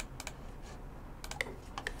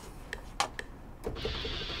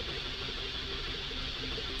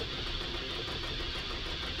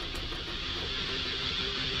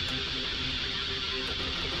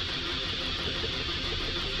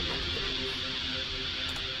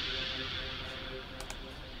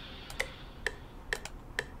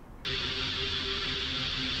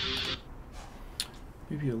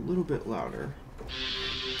 Maybe a little bit louder.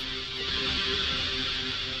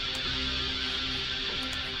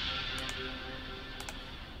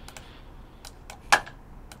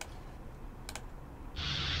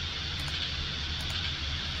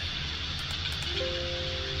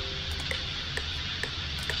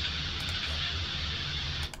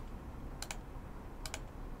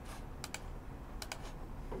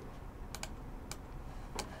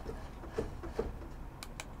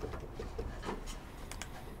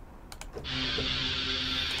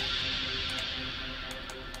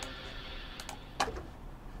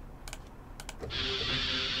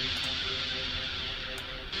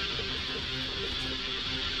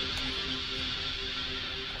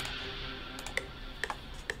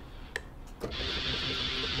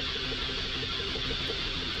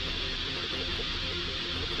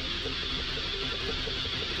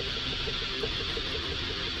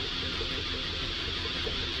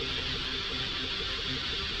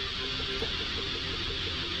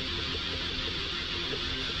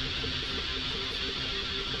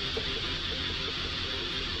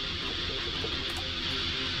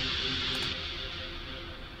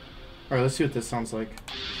 Alright, let's see what this sounds like.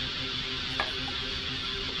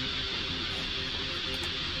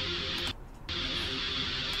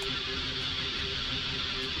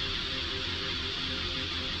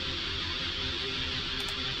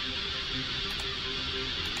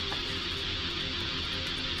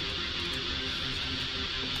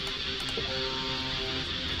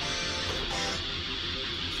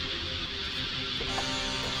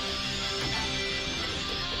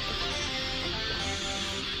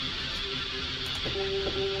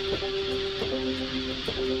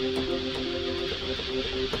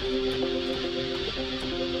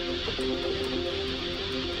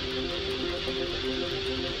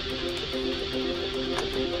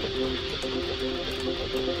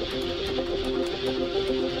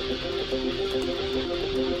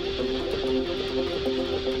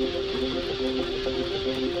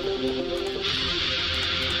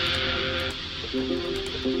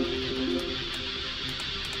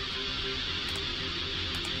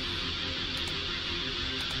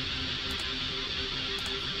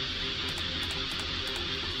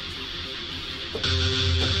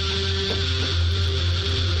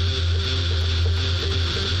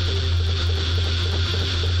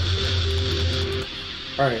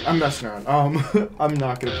 Alright, I'm messing around. I'm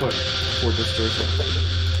not gonna put 4 distortion.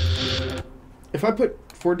 If I put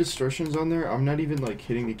 4 distortions on there. I'm not even like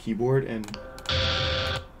hitting the keyboard and.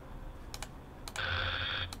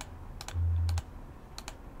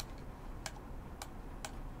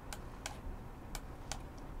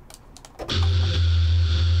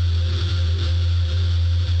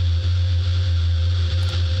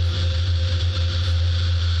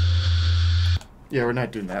 Yeah, we're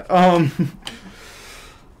not doing that.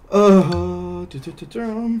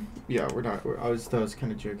 Yeah, we're not. That was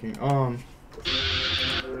kind of joking.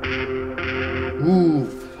 Ooh.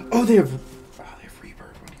 Oh, they have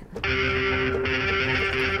reverb on here.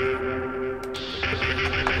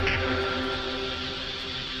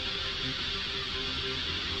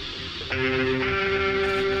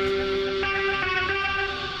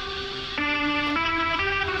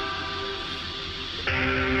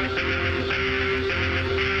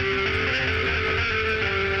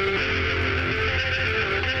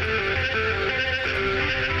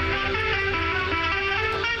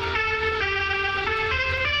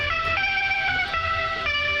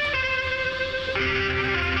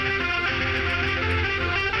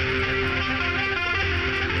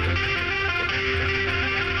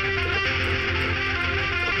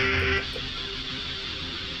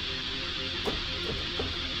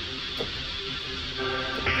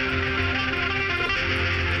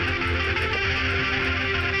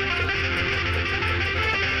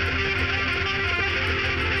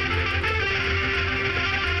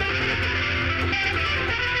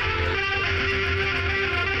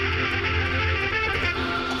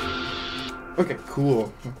 Okay,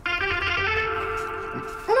 cool.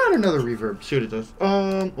 I'll add another reverb. See what it does.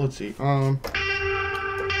 Let's see.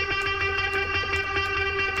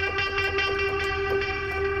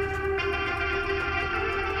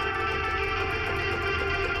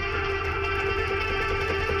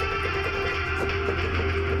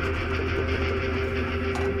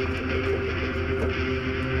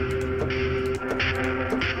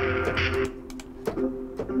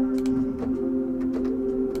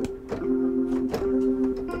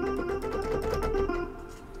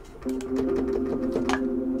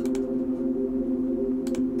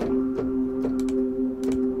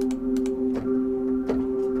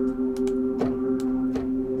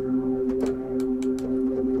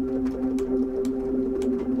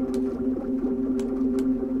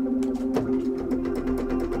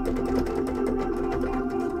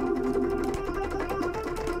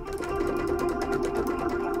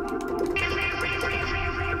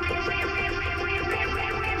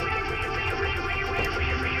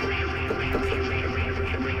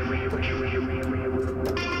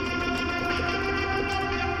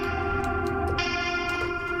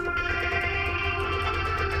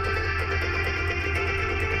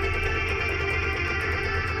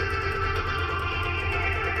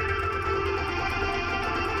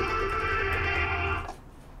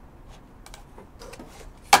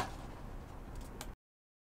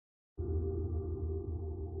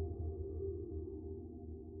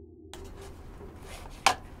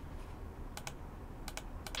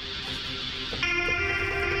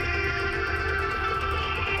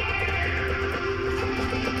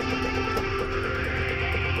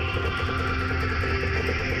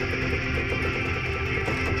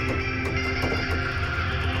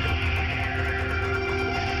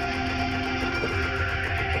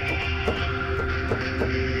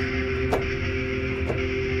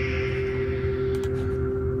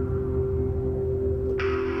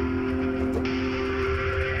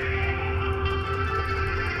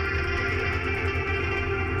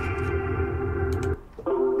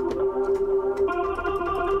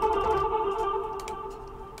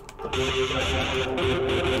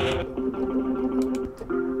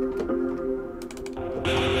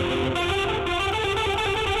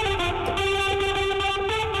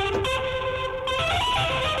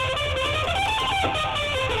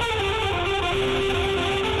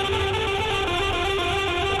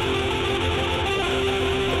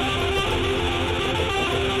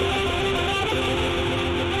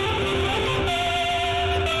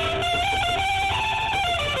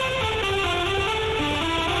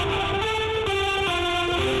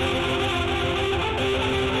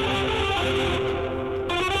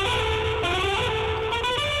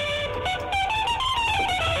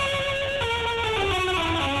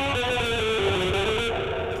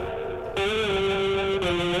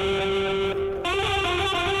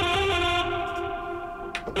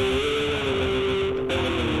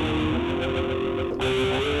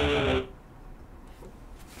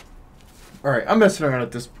 Alright, I'm messing around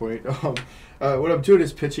at this point. What I'm doing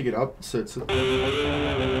is pitching it up, so it's...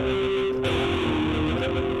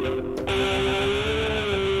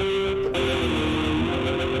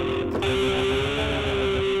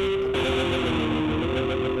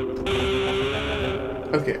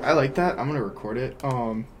 I like that. I'm gonna record it.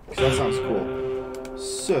 'Cause that sounds cool.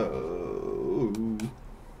 So.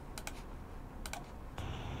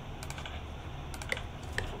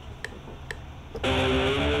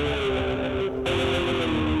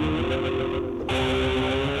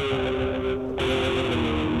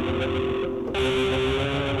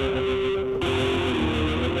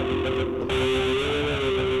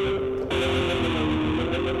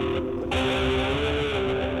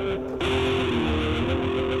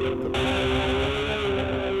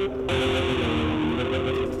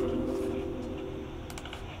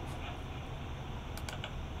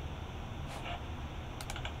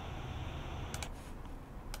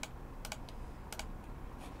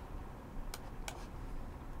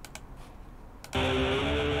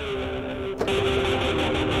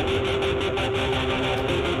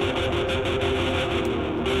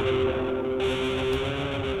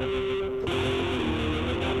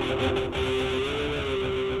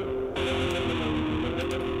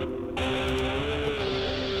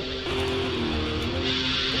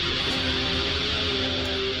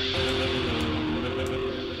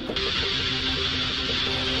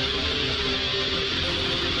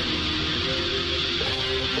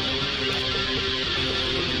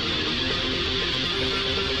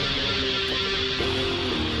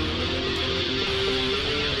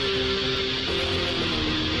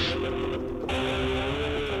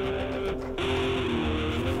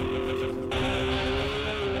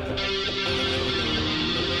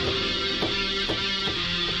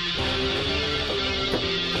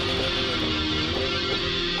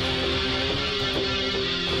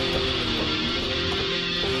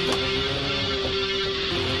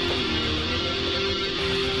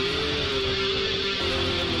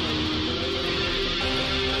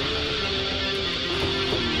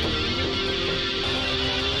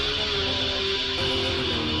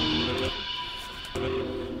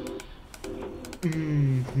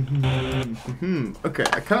 Okay,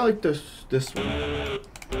 I kind of like this one.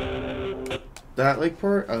 That like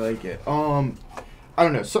part, I like it. I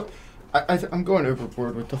don't know. So, I'm going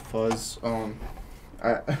overboard with the fuzz.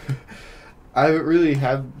 I I haven't really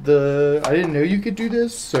had the. I didn't know you could do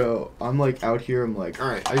this, so I'm like out here. I'm like, all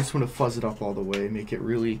right, I just want to fuzz it up all the way, make it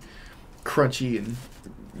really crunchy and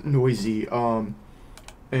noisy.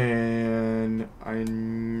 And I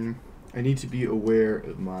need to be aware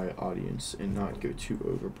of my audience and not go too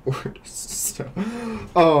overboard. So,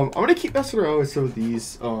 I'm gonna keep messing around with some of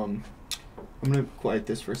these. I'm gonna quiet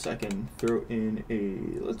this for a second. Throw in a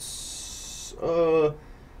let's.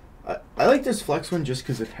 I like this flex one just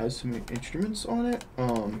because it has so many instruments on it.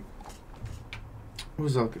 What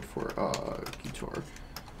was I looking for? Guitar.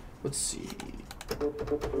 Let's see.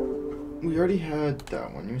 We already had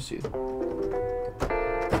that one. Let me see.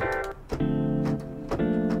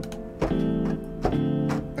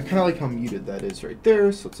 I kind of like how muted that is right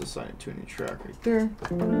there, so let's assign it to a new track right there.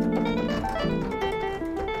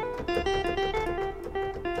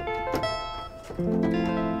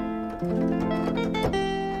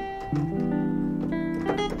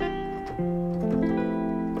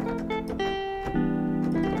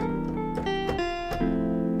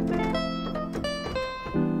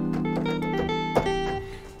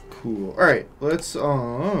 Cool. All right, let's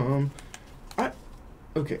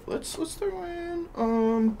okay, let's throw in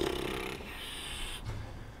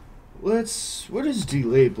what is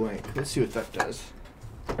delay blank? Let's see what that does.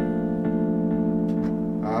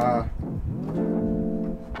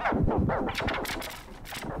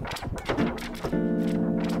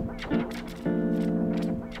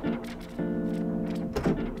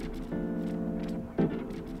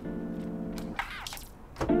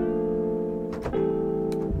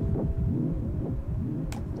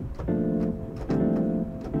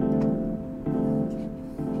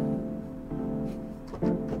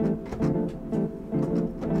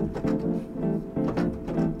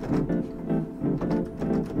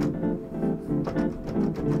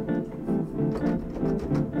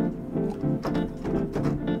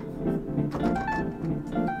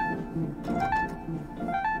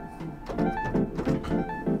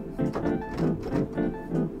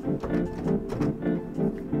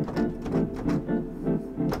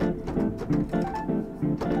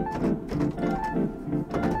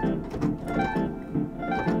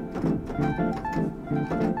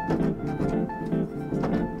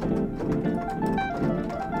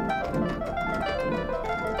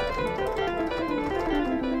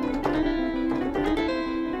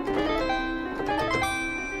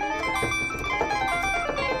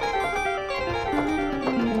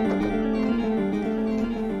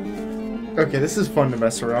 Okay, this is fun to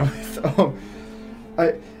mess around with.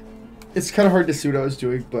 It's kind of hard to see what I was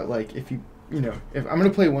doing, but like if you you know, if I'm gonna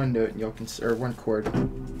play one note and y'all can, or one chord.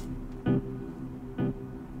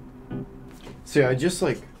 So yeah, I just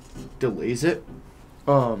like delays it.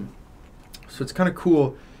 So it's kind of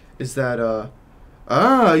cool, is that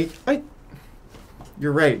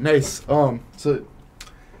you're right, nice. So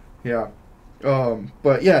yeah,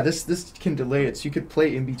 but yeah, this can delay it, so you could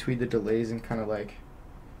play in between the delays and kind of like,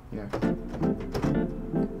 you know,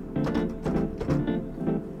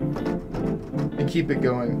 and keep it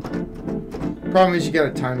going. Problem is you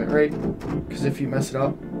gotta time it right, because if you mess it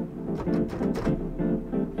up,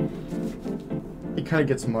 it kind of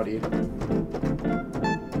gets muddy.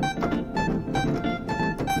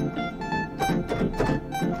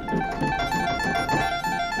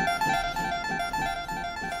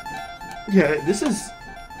 Yeah,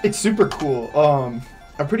 it's super cool.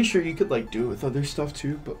 I'm pretty sure you could like do it with other stuff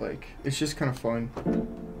too, but like it's just kind of fun.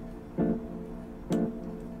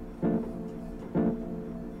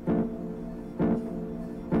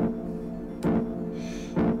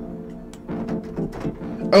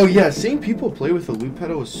 Oh yeah, seeing people play with the loop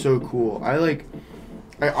pedal is so cool. I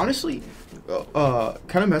honestly,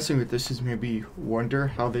 kind of messing with this is maybe wonder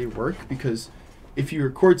how they work, because if you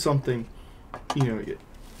record something, you know,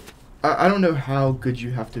 I don't know how good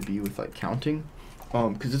you have to be with like counting,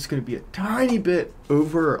 because it's going to be a tiny bit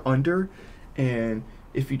over or under, and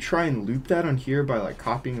if you try and loop that on here by like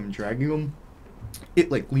copying and dragging them, it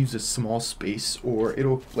like leaves a small space, or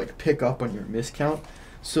it'll like pick up on your miscount.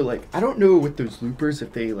 So like I don't know with those loopers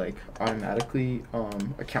if they like automatically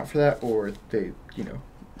account for that, or they, you know,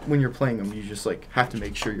 when you're playing them you just like have to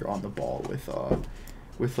make sure you're on the ball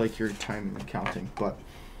with like your time and counting. But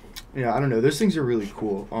yeah, I don't know, those things are really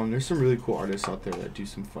cool. There's some really cool artists out there that do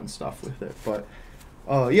some fun stuff with it. But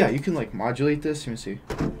yeah, you can like modulate this. Let me see.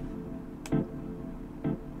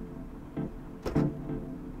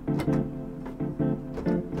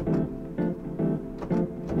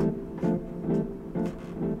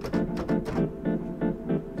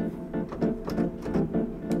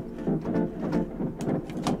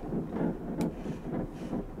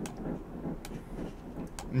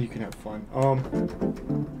 And you can have fun.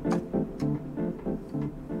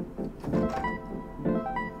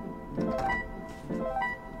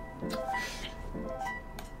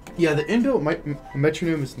 Yeah, the inbuilt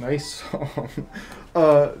metronome is nice.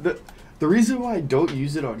 The reason why I don't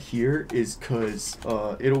use it on here is because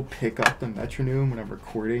it'll pick up the metronome when I'm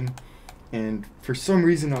recording, and for some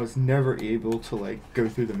reason I was never able to like go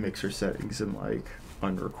through the mixer settings and like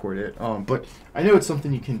unrecord it. But I know it's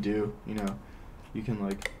something you can do. You know, you can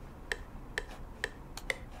like,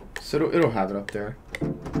 so it'll have it up there.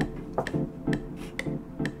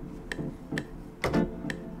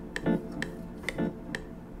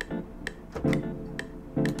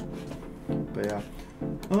 But yeah,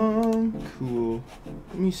 cool.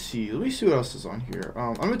 Let me see what else is on here.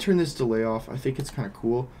 I'm gonna turn this delay off. I think it's kind of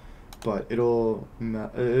cool, but it'll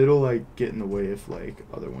like get in the way of like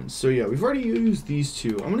other ones. So yeah, we've already used these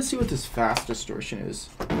two. I'm gonna see what this fast distortion is.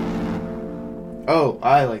 Oh,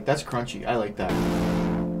 that's crunchy. I like that.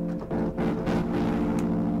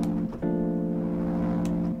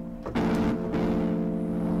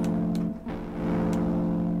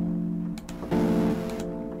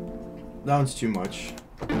 That one's too much.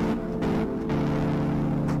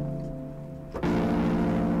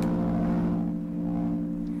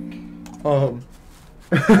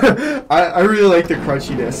 I really like the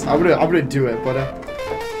crunchiness. I'm gonna do it, but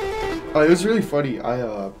it was really funny.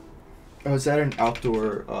 I was at an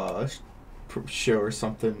outdoor show or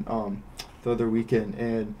something the other weekend,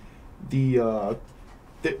 and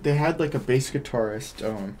they had like a bass guitarist,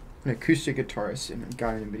 an acoustic guitarist, and a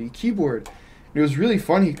guy in a MIDI keyboard. And it was really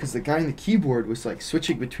funny because the guy in the keyboard was like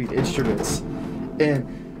switching between instruments,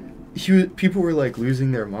 and people were like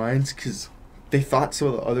losing their minds because they thought some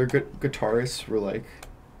of the other guitarists were like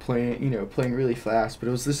playing really fast, but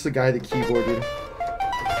it was the guy at the keyboard, you know,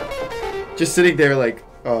 just sitting there like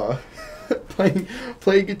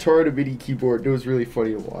playing guitar on a MIDI keyboard. It was really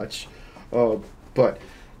funny to watch. But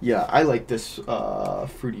yeah, I like this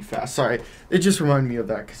fruity fast. Sorry, it just reminded me of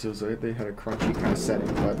that because it was they had a crunchy kind of setting,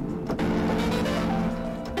 but.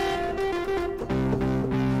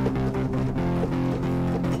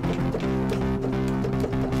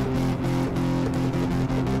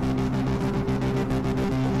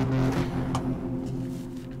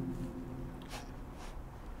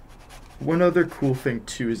 One other cool thing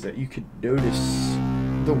too is that you could notice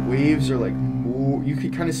the waves are like more. You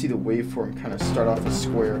could kind of see the waveform kind of start off as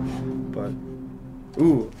square, but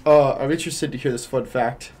ooh, I'm interested to hear this fun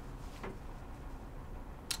fact.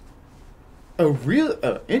 Oh, real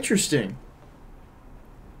interesting.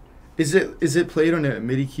 Is it played on a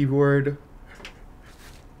MIDI keyboard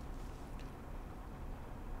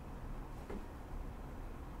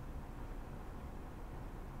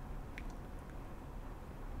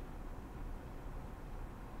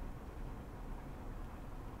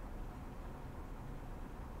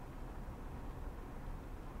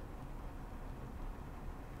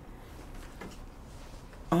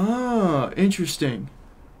Interesting.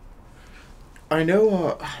 I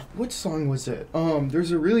know, what song was it?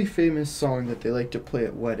 There's a really famous song that they like to play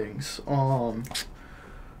at weddings. I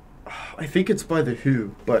think it's by The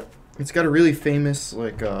Who, but it's got a really famous,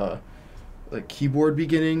 like keyboard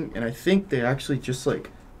beginning, and I think they actually just, like,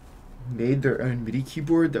 made their own MIDI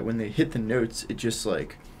keyboard that when they hit the notes, it just,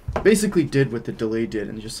 like, basically did what the delay did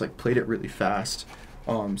and just, like, played it really fast.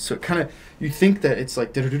 So it kind of, you think that it's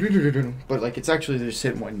like, but like it's actually just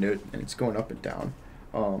hitting one note and it's going up and down.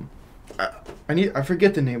 I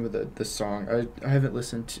forget the name of the song. I haven't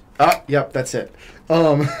listened to. Yep, that's it.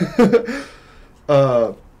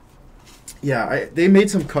 Yeah, they made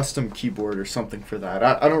some custom keyboard or something for that.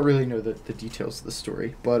 I don't really know the details of the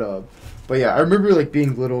story, but yeah, I remember like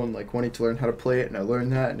being little and like wanting to learn how to play it, and I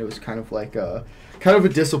learned that, and it was kind of like kind of a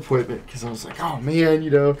disappointment because I was like, oh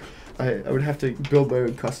man, I would have to build my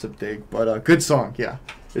own custom thing. But good song, yeah,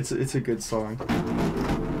 it's a good song.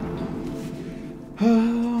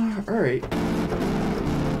 All right.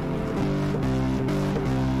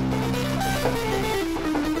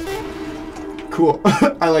 Cool.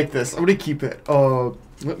 I like this. I'm gonna keep it.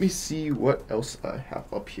 Let me see what else I have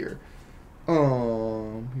up here. Here.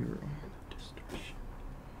 Distortion.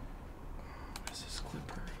 What is this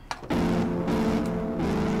clipper?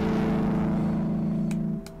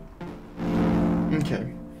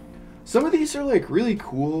 Okay. Some of these are like really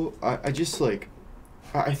cool. I just like.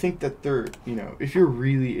 I think that they're, if you're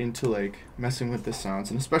really into like messing with the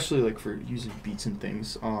sounds, and especially like for using beats and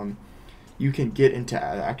things, you can get into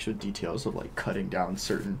actual details of like cutting down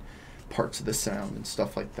certain parts of the sound and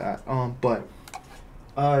stuff like that. But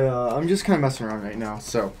I'm just kind of messing around right now,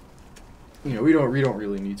 so we don't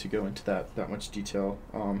really need to go into that much detail.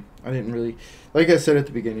 I didn't really, like I said at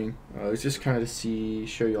the beginning, it's just kind of to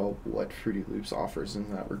show y'all what Fruity Loops offers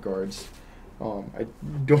in that regards. I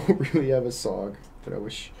don't really have a song that I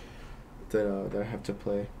wish that I have to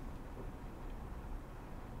play.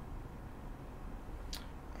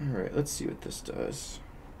 Alright, let's see what this does.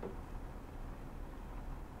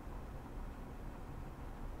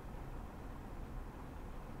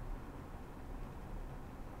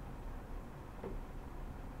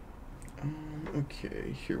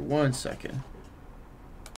 Okay, here, 1 second.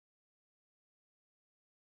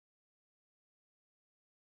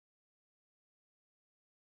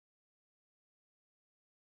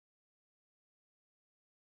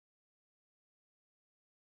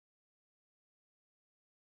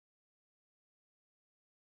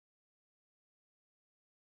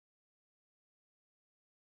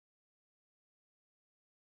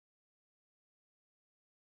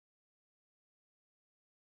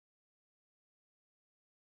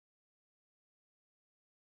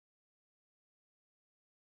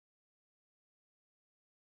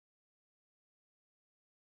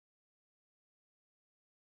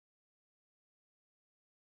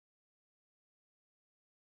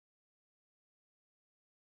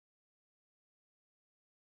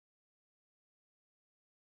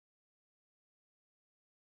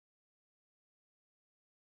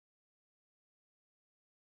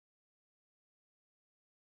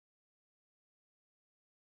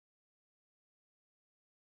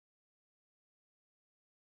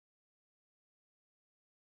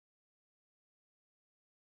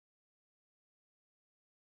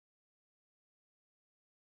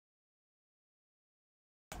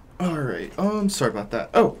 Alright, sorry about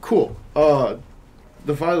that. Oh, cool.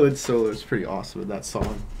 The violin solo is pretty awesome in that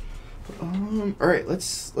song. Alright,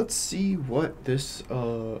 let's see what this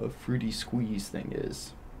Fruity Squeeze thing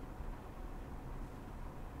is.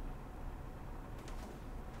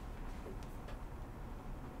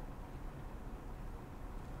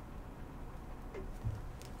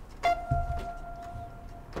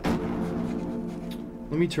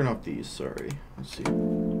 Let me turn off these, sorry. Let's see.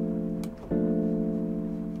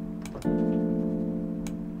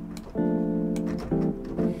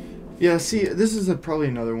 Yeah, see, this is probably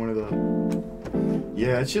another one of the...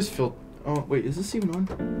 Yeah, it's just filled... Oh, wait, is this even on?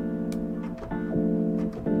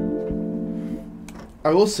 I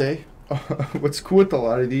will say, what's cool with a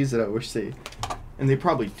lot of these that I wish they... And they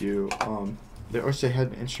probably do, that I wish they had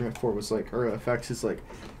an instrument for was like, or effects is like,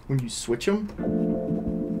 when you switch them,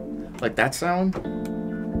 like that sound,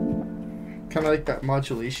 kind of like that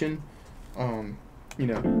modulation,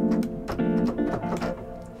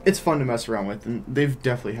 it's fun to mess around with, and they've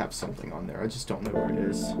definitely have something on there. I just don't know where it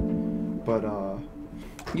is. But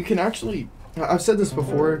you can actually, I've said this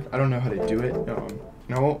before, I don't know how to do it.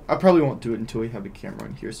 No, I probably won't do it until we have a camera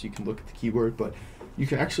in here so you can look at the keyboard, but you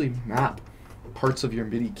can actually map parts of your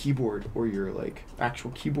MIDI keyboard or your like actual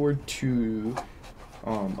keyboard to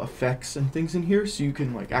effects and things in here, so you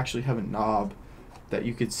can like actually have a knob that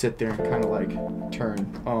you could sit there and kind of like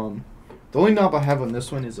turn. The only knob I have on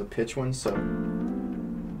this one is a pitch one, so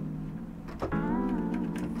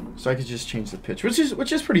I could just change the pitch, which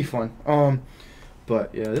is pretty fun.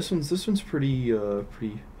 But yeah, this one's pretty low.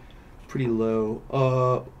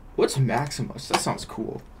 What's Maximus? That sounds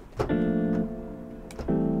cool.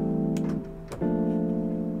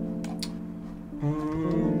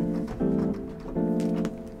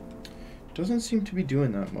 Doesn't seem to be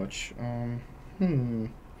doing that much.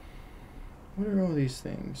 What are all these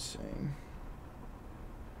things saying?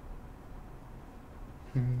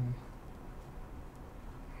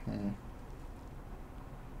 Yeah,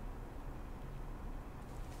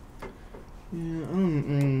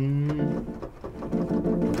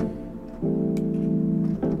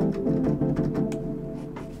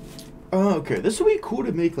 Oh, okay. This would be cool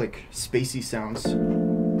to make like spacey sounds.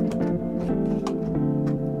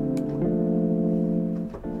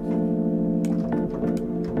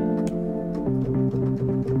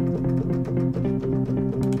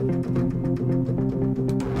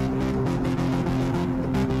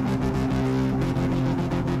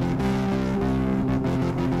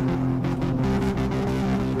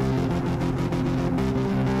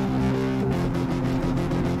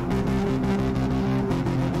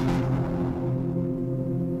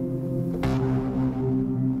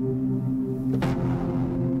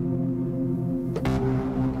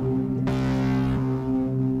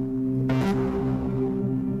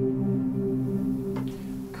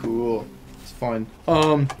 Fun.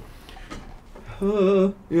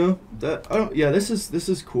 Yeah, this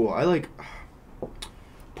is cool. I like,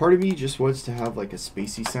 part of me just wants to have like a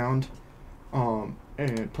spacey sound,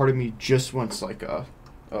 and part of me just wants like a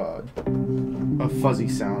fuzzy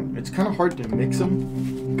sound. It's kind of hard to mix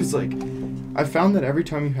them, because like, I found that every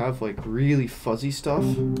time you have like really fuzzy stuff,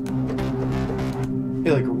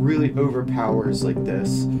 it like really overpowers like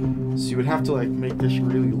this. So you would have to like make this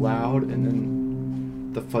really loud and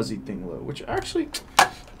then the fuzzy thing low, which actually,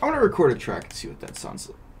 I'm gonna record a track and see what that sounds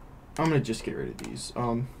like. I'm gonna just get rid of these.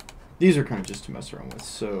 These are kind of just to mess around with,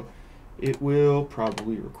 so it will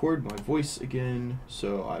probably record my voice again,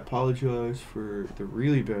 so I apologize for the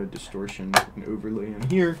really bad distortion and overlay in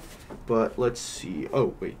here, but let's see.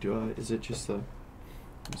 Oh, wait, is it just the,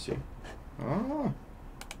 let's see. Cool.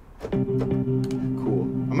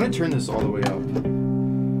 I'm gonna turn this all the way up,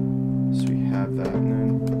 so we have that, and then,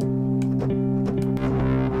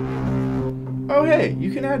 oh hey,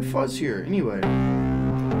 you can add fuzz here, anyway.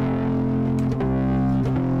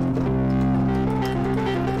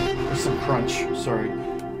 There's some crunch, sorry.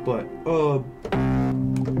 But,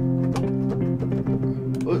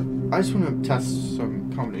 I just want to test some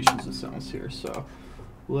combinations of sounds here, so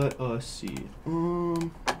let us see.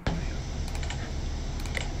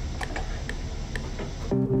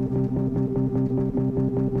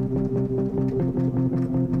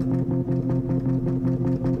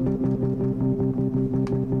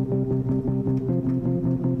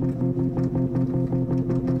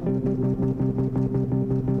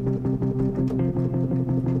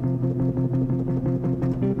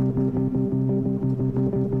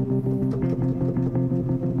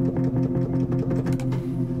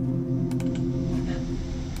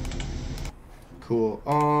 Cool.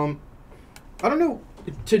 I don't know.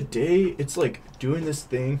 Today it's like doing this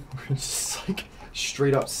thing where it's just like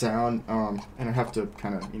straight up sound, and I have to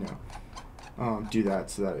kind of, you know, do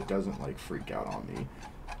that so that it doesn't like freak out on me.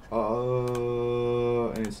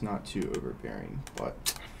 And it's not too overbearing,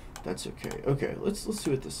 but that's okay. Okay, let's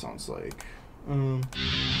see what this sounds like.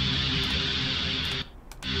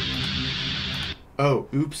 Oh,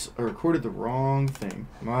 oops, I recorded the wrong thing.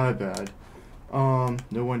 My bad.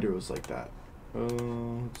 No wonder it was like that.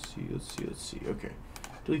 Let's see. Okay.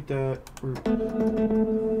 Delete that.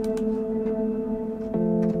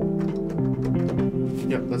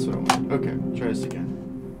 Yep, that's what I want. Okay, try this again.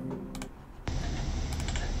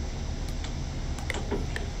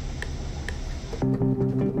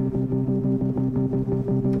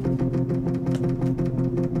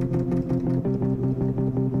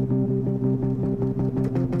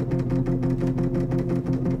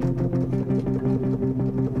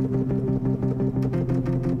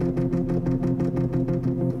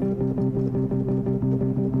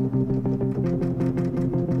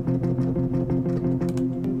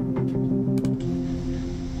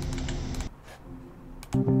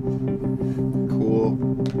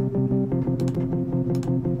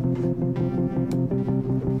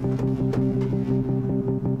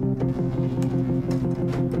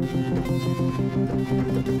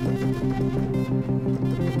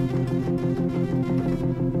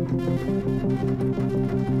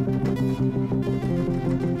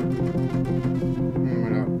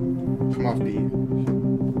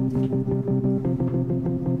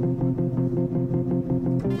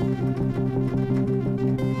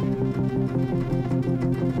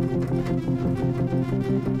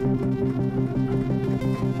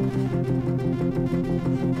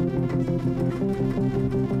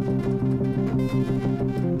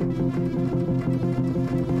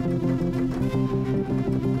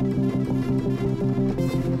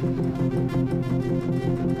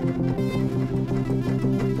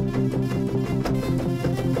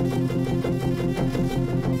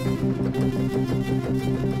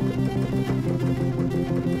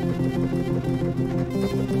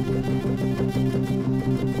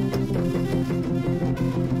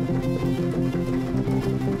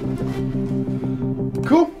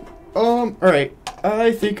 All right,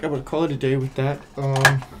 I think I'm gonna call it a day with that.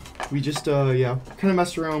 We just yeah, kind of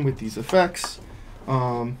messed around with these effects.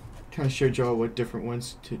 Kind of showed y'all what different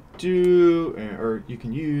ones to do, or you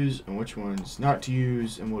can use, and which ones not to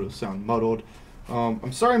use, and what will sound muddled.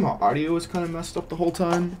 I'm sorry my audio was kind of messed up the whole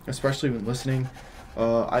time, especially when listening.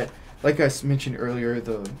 Like I mentioned earlier,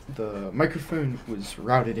 the microphone was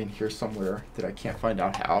routed in here somewhere that I can't find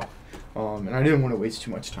out how, and I didn't want to waste too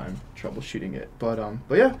much time troubleshooting it. But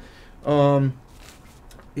yeah,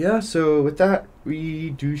 yeah. So with that, we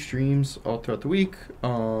do streams all throughout the week.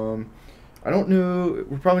 I don't know.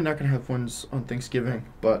 We're probably not gonna have ones on Thanksgiving,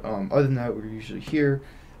 but other than that, we're usually here.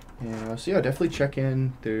 And so yeah, definitely check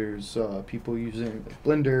in. There's people using like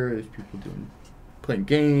Blender. There's people playing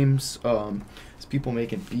games. There's people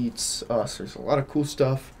making beats. So there's a lot of cool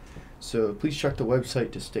stuff. So please check the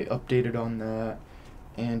website to stay updated on that.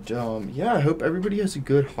 And yeah, I hope everybody has a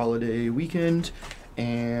good holiday weekend,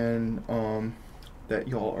 and that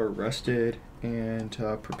y'all are rested and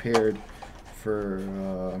prepared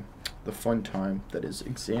for the fun time that is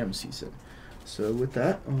exam season. So with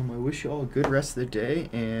that, I wish you all a good rest of the day,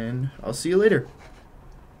 and I'll see you later.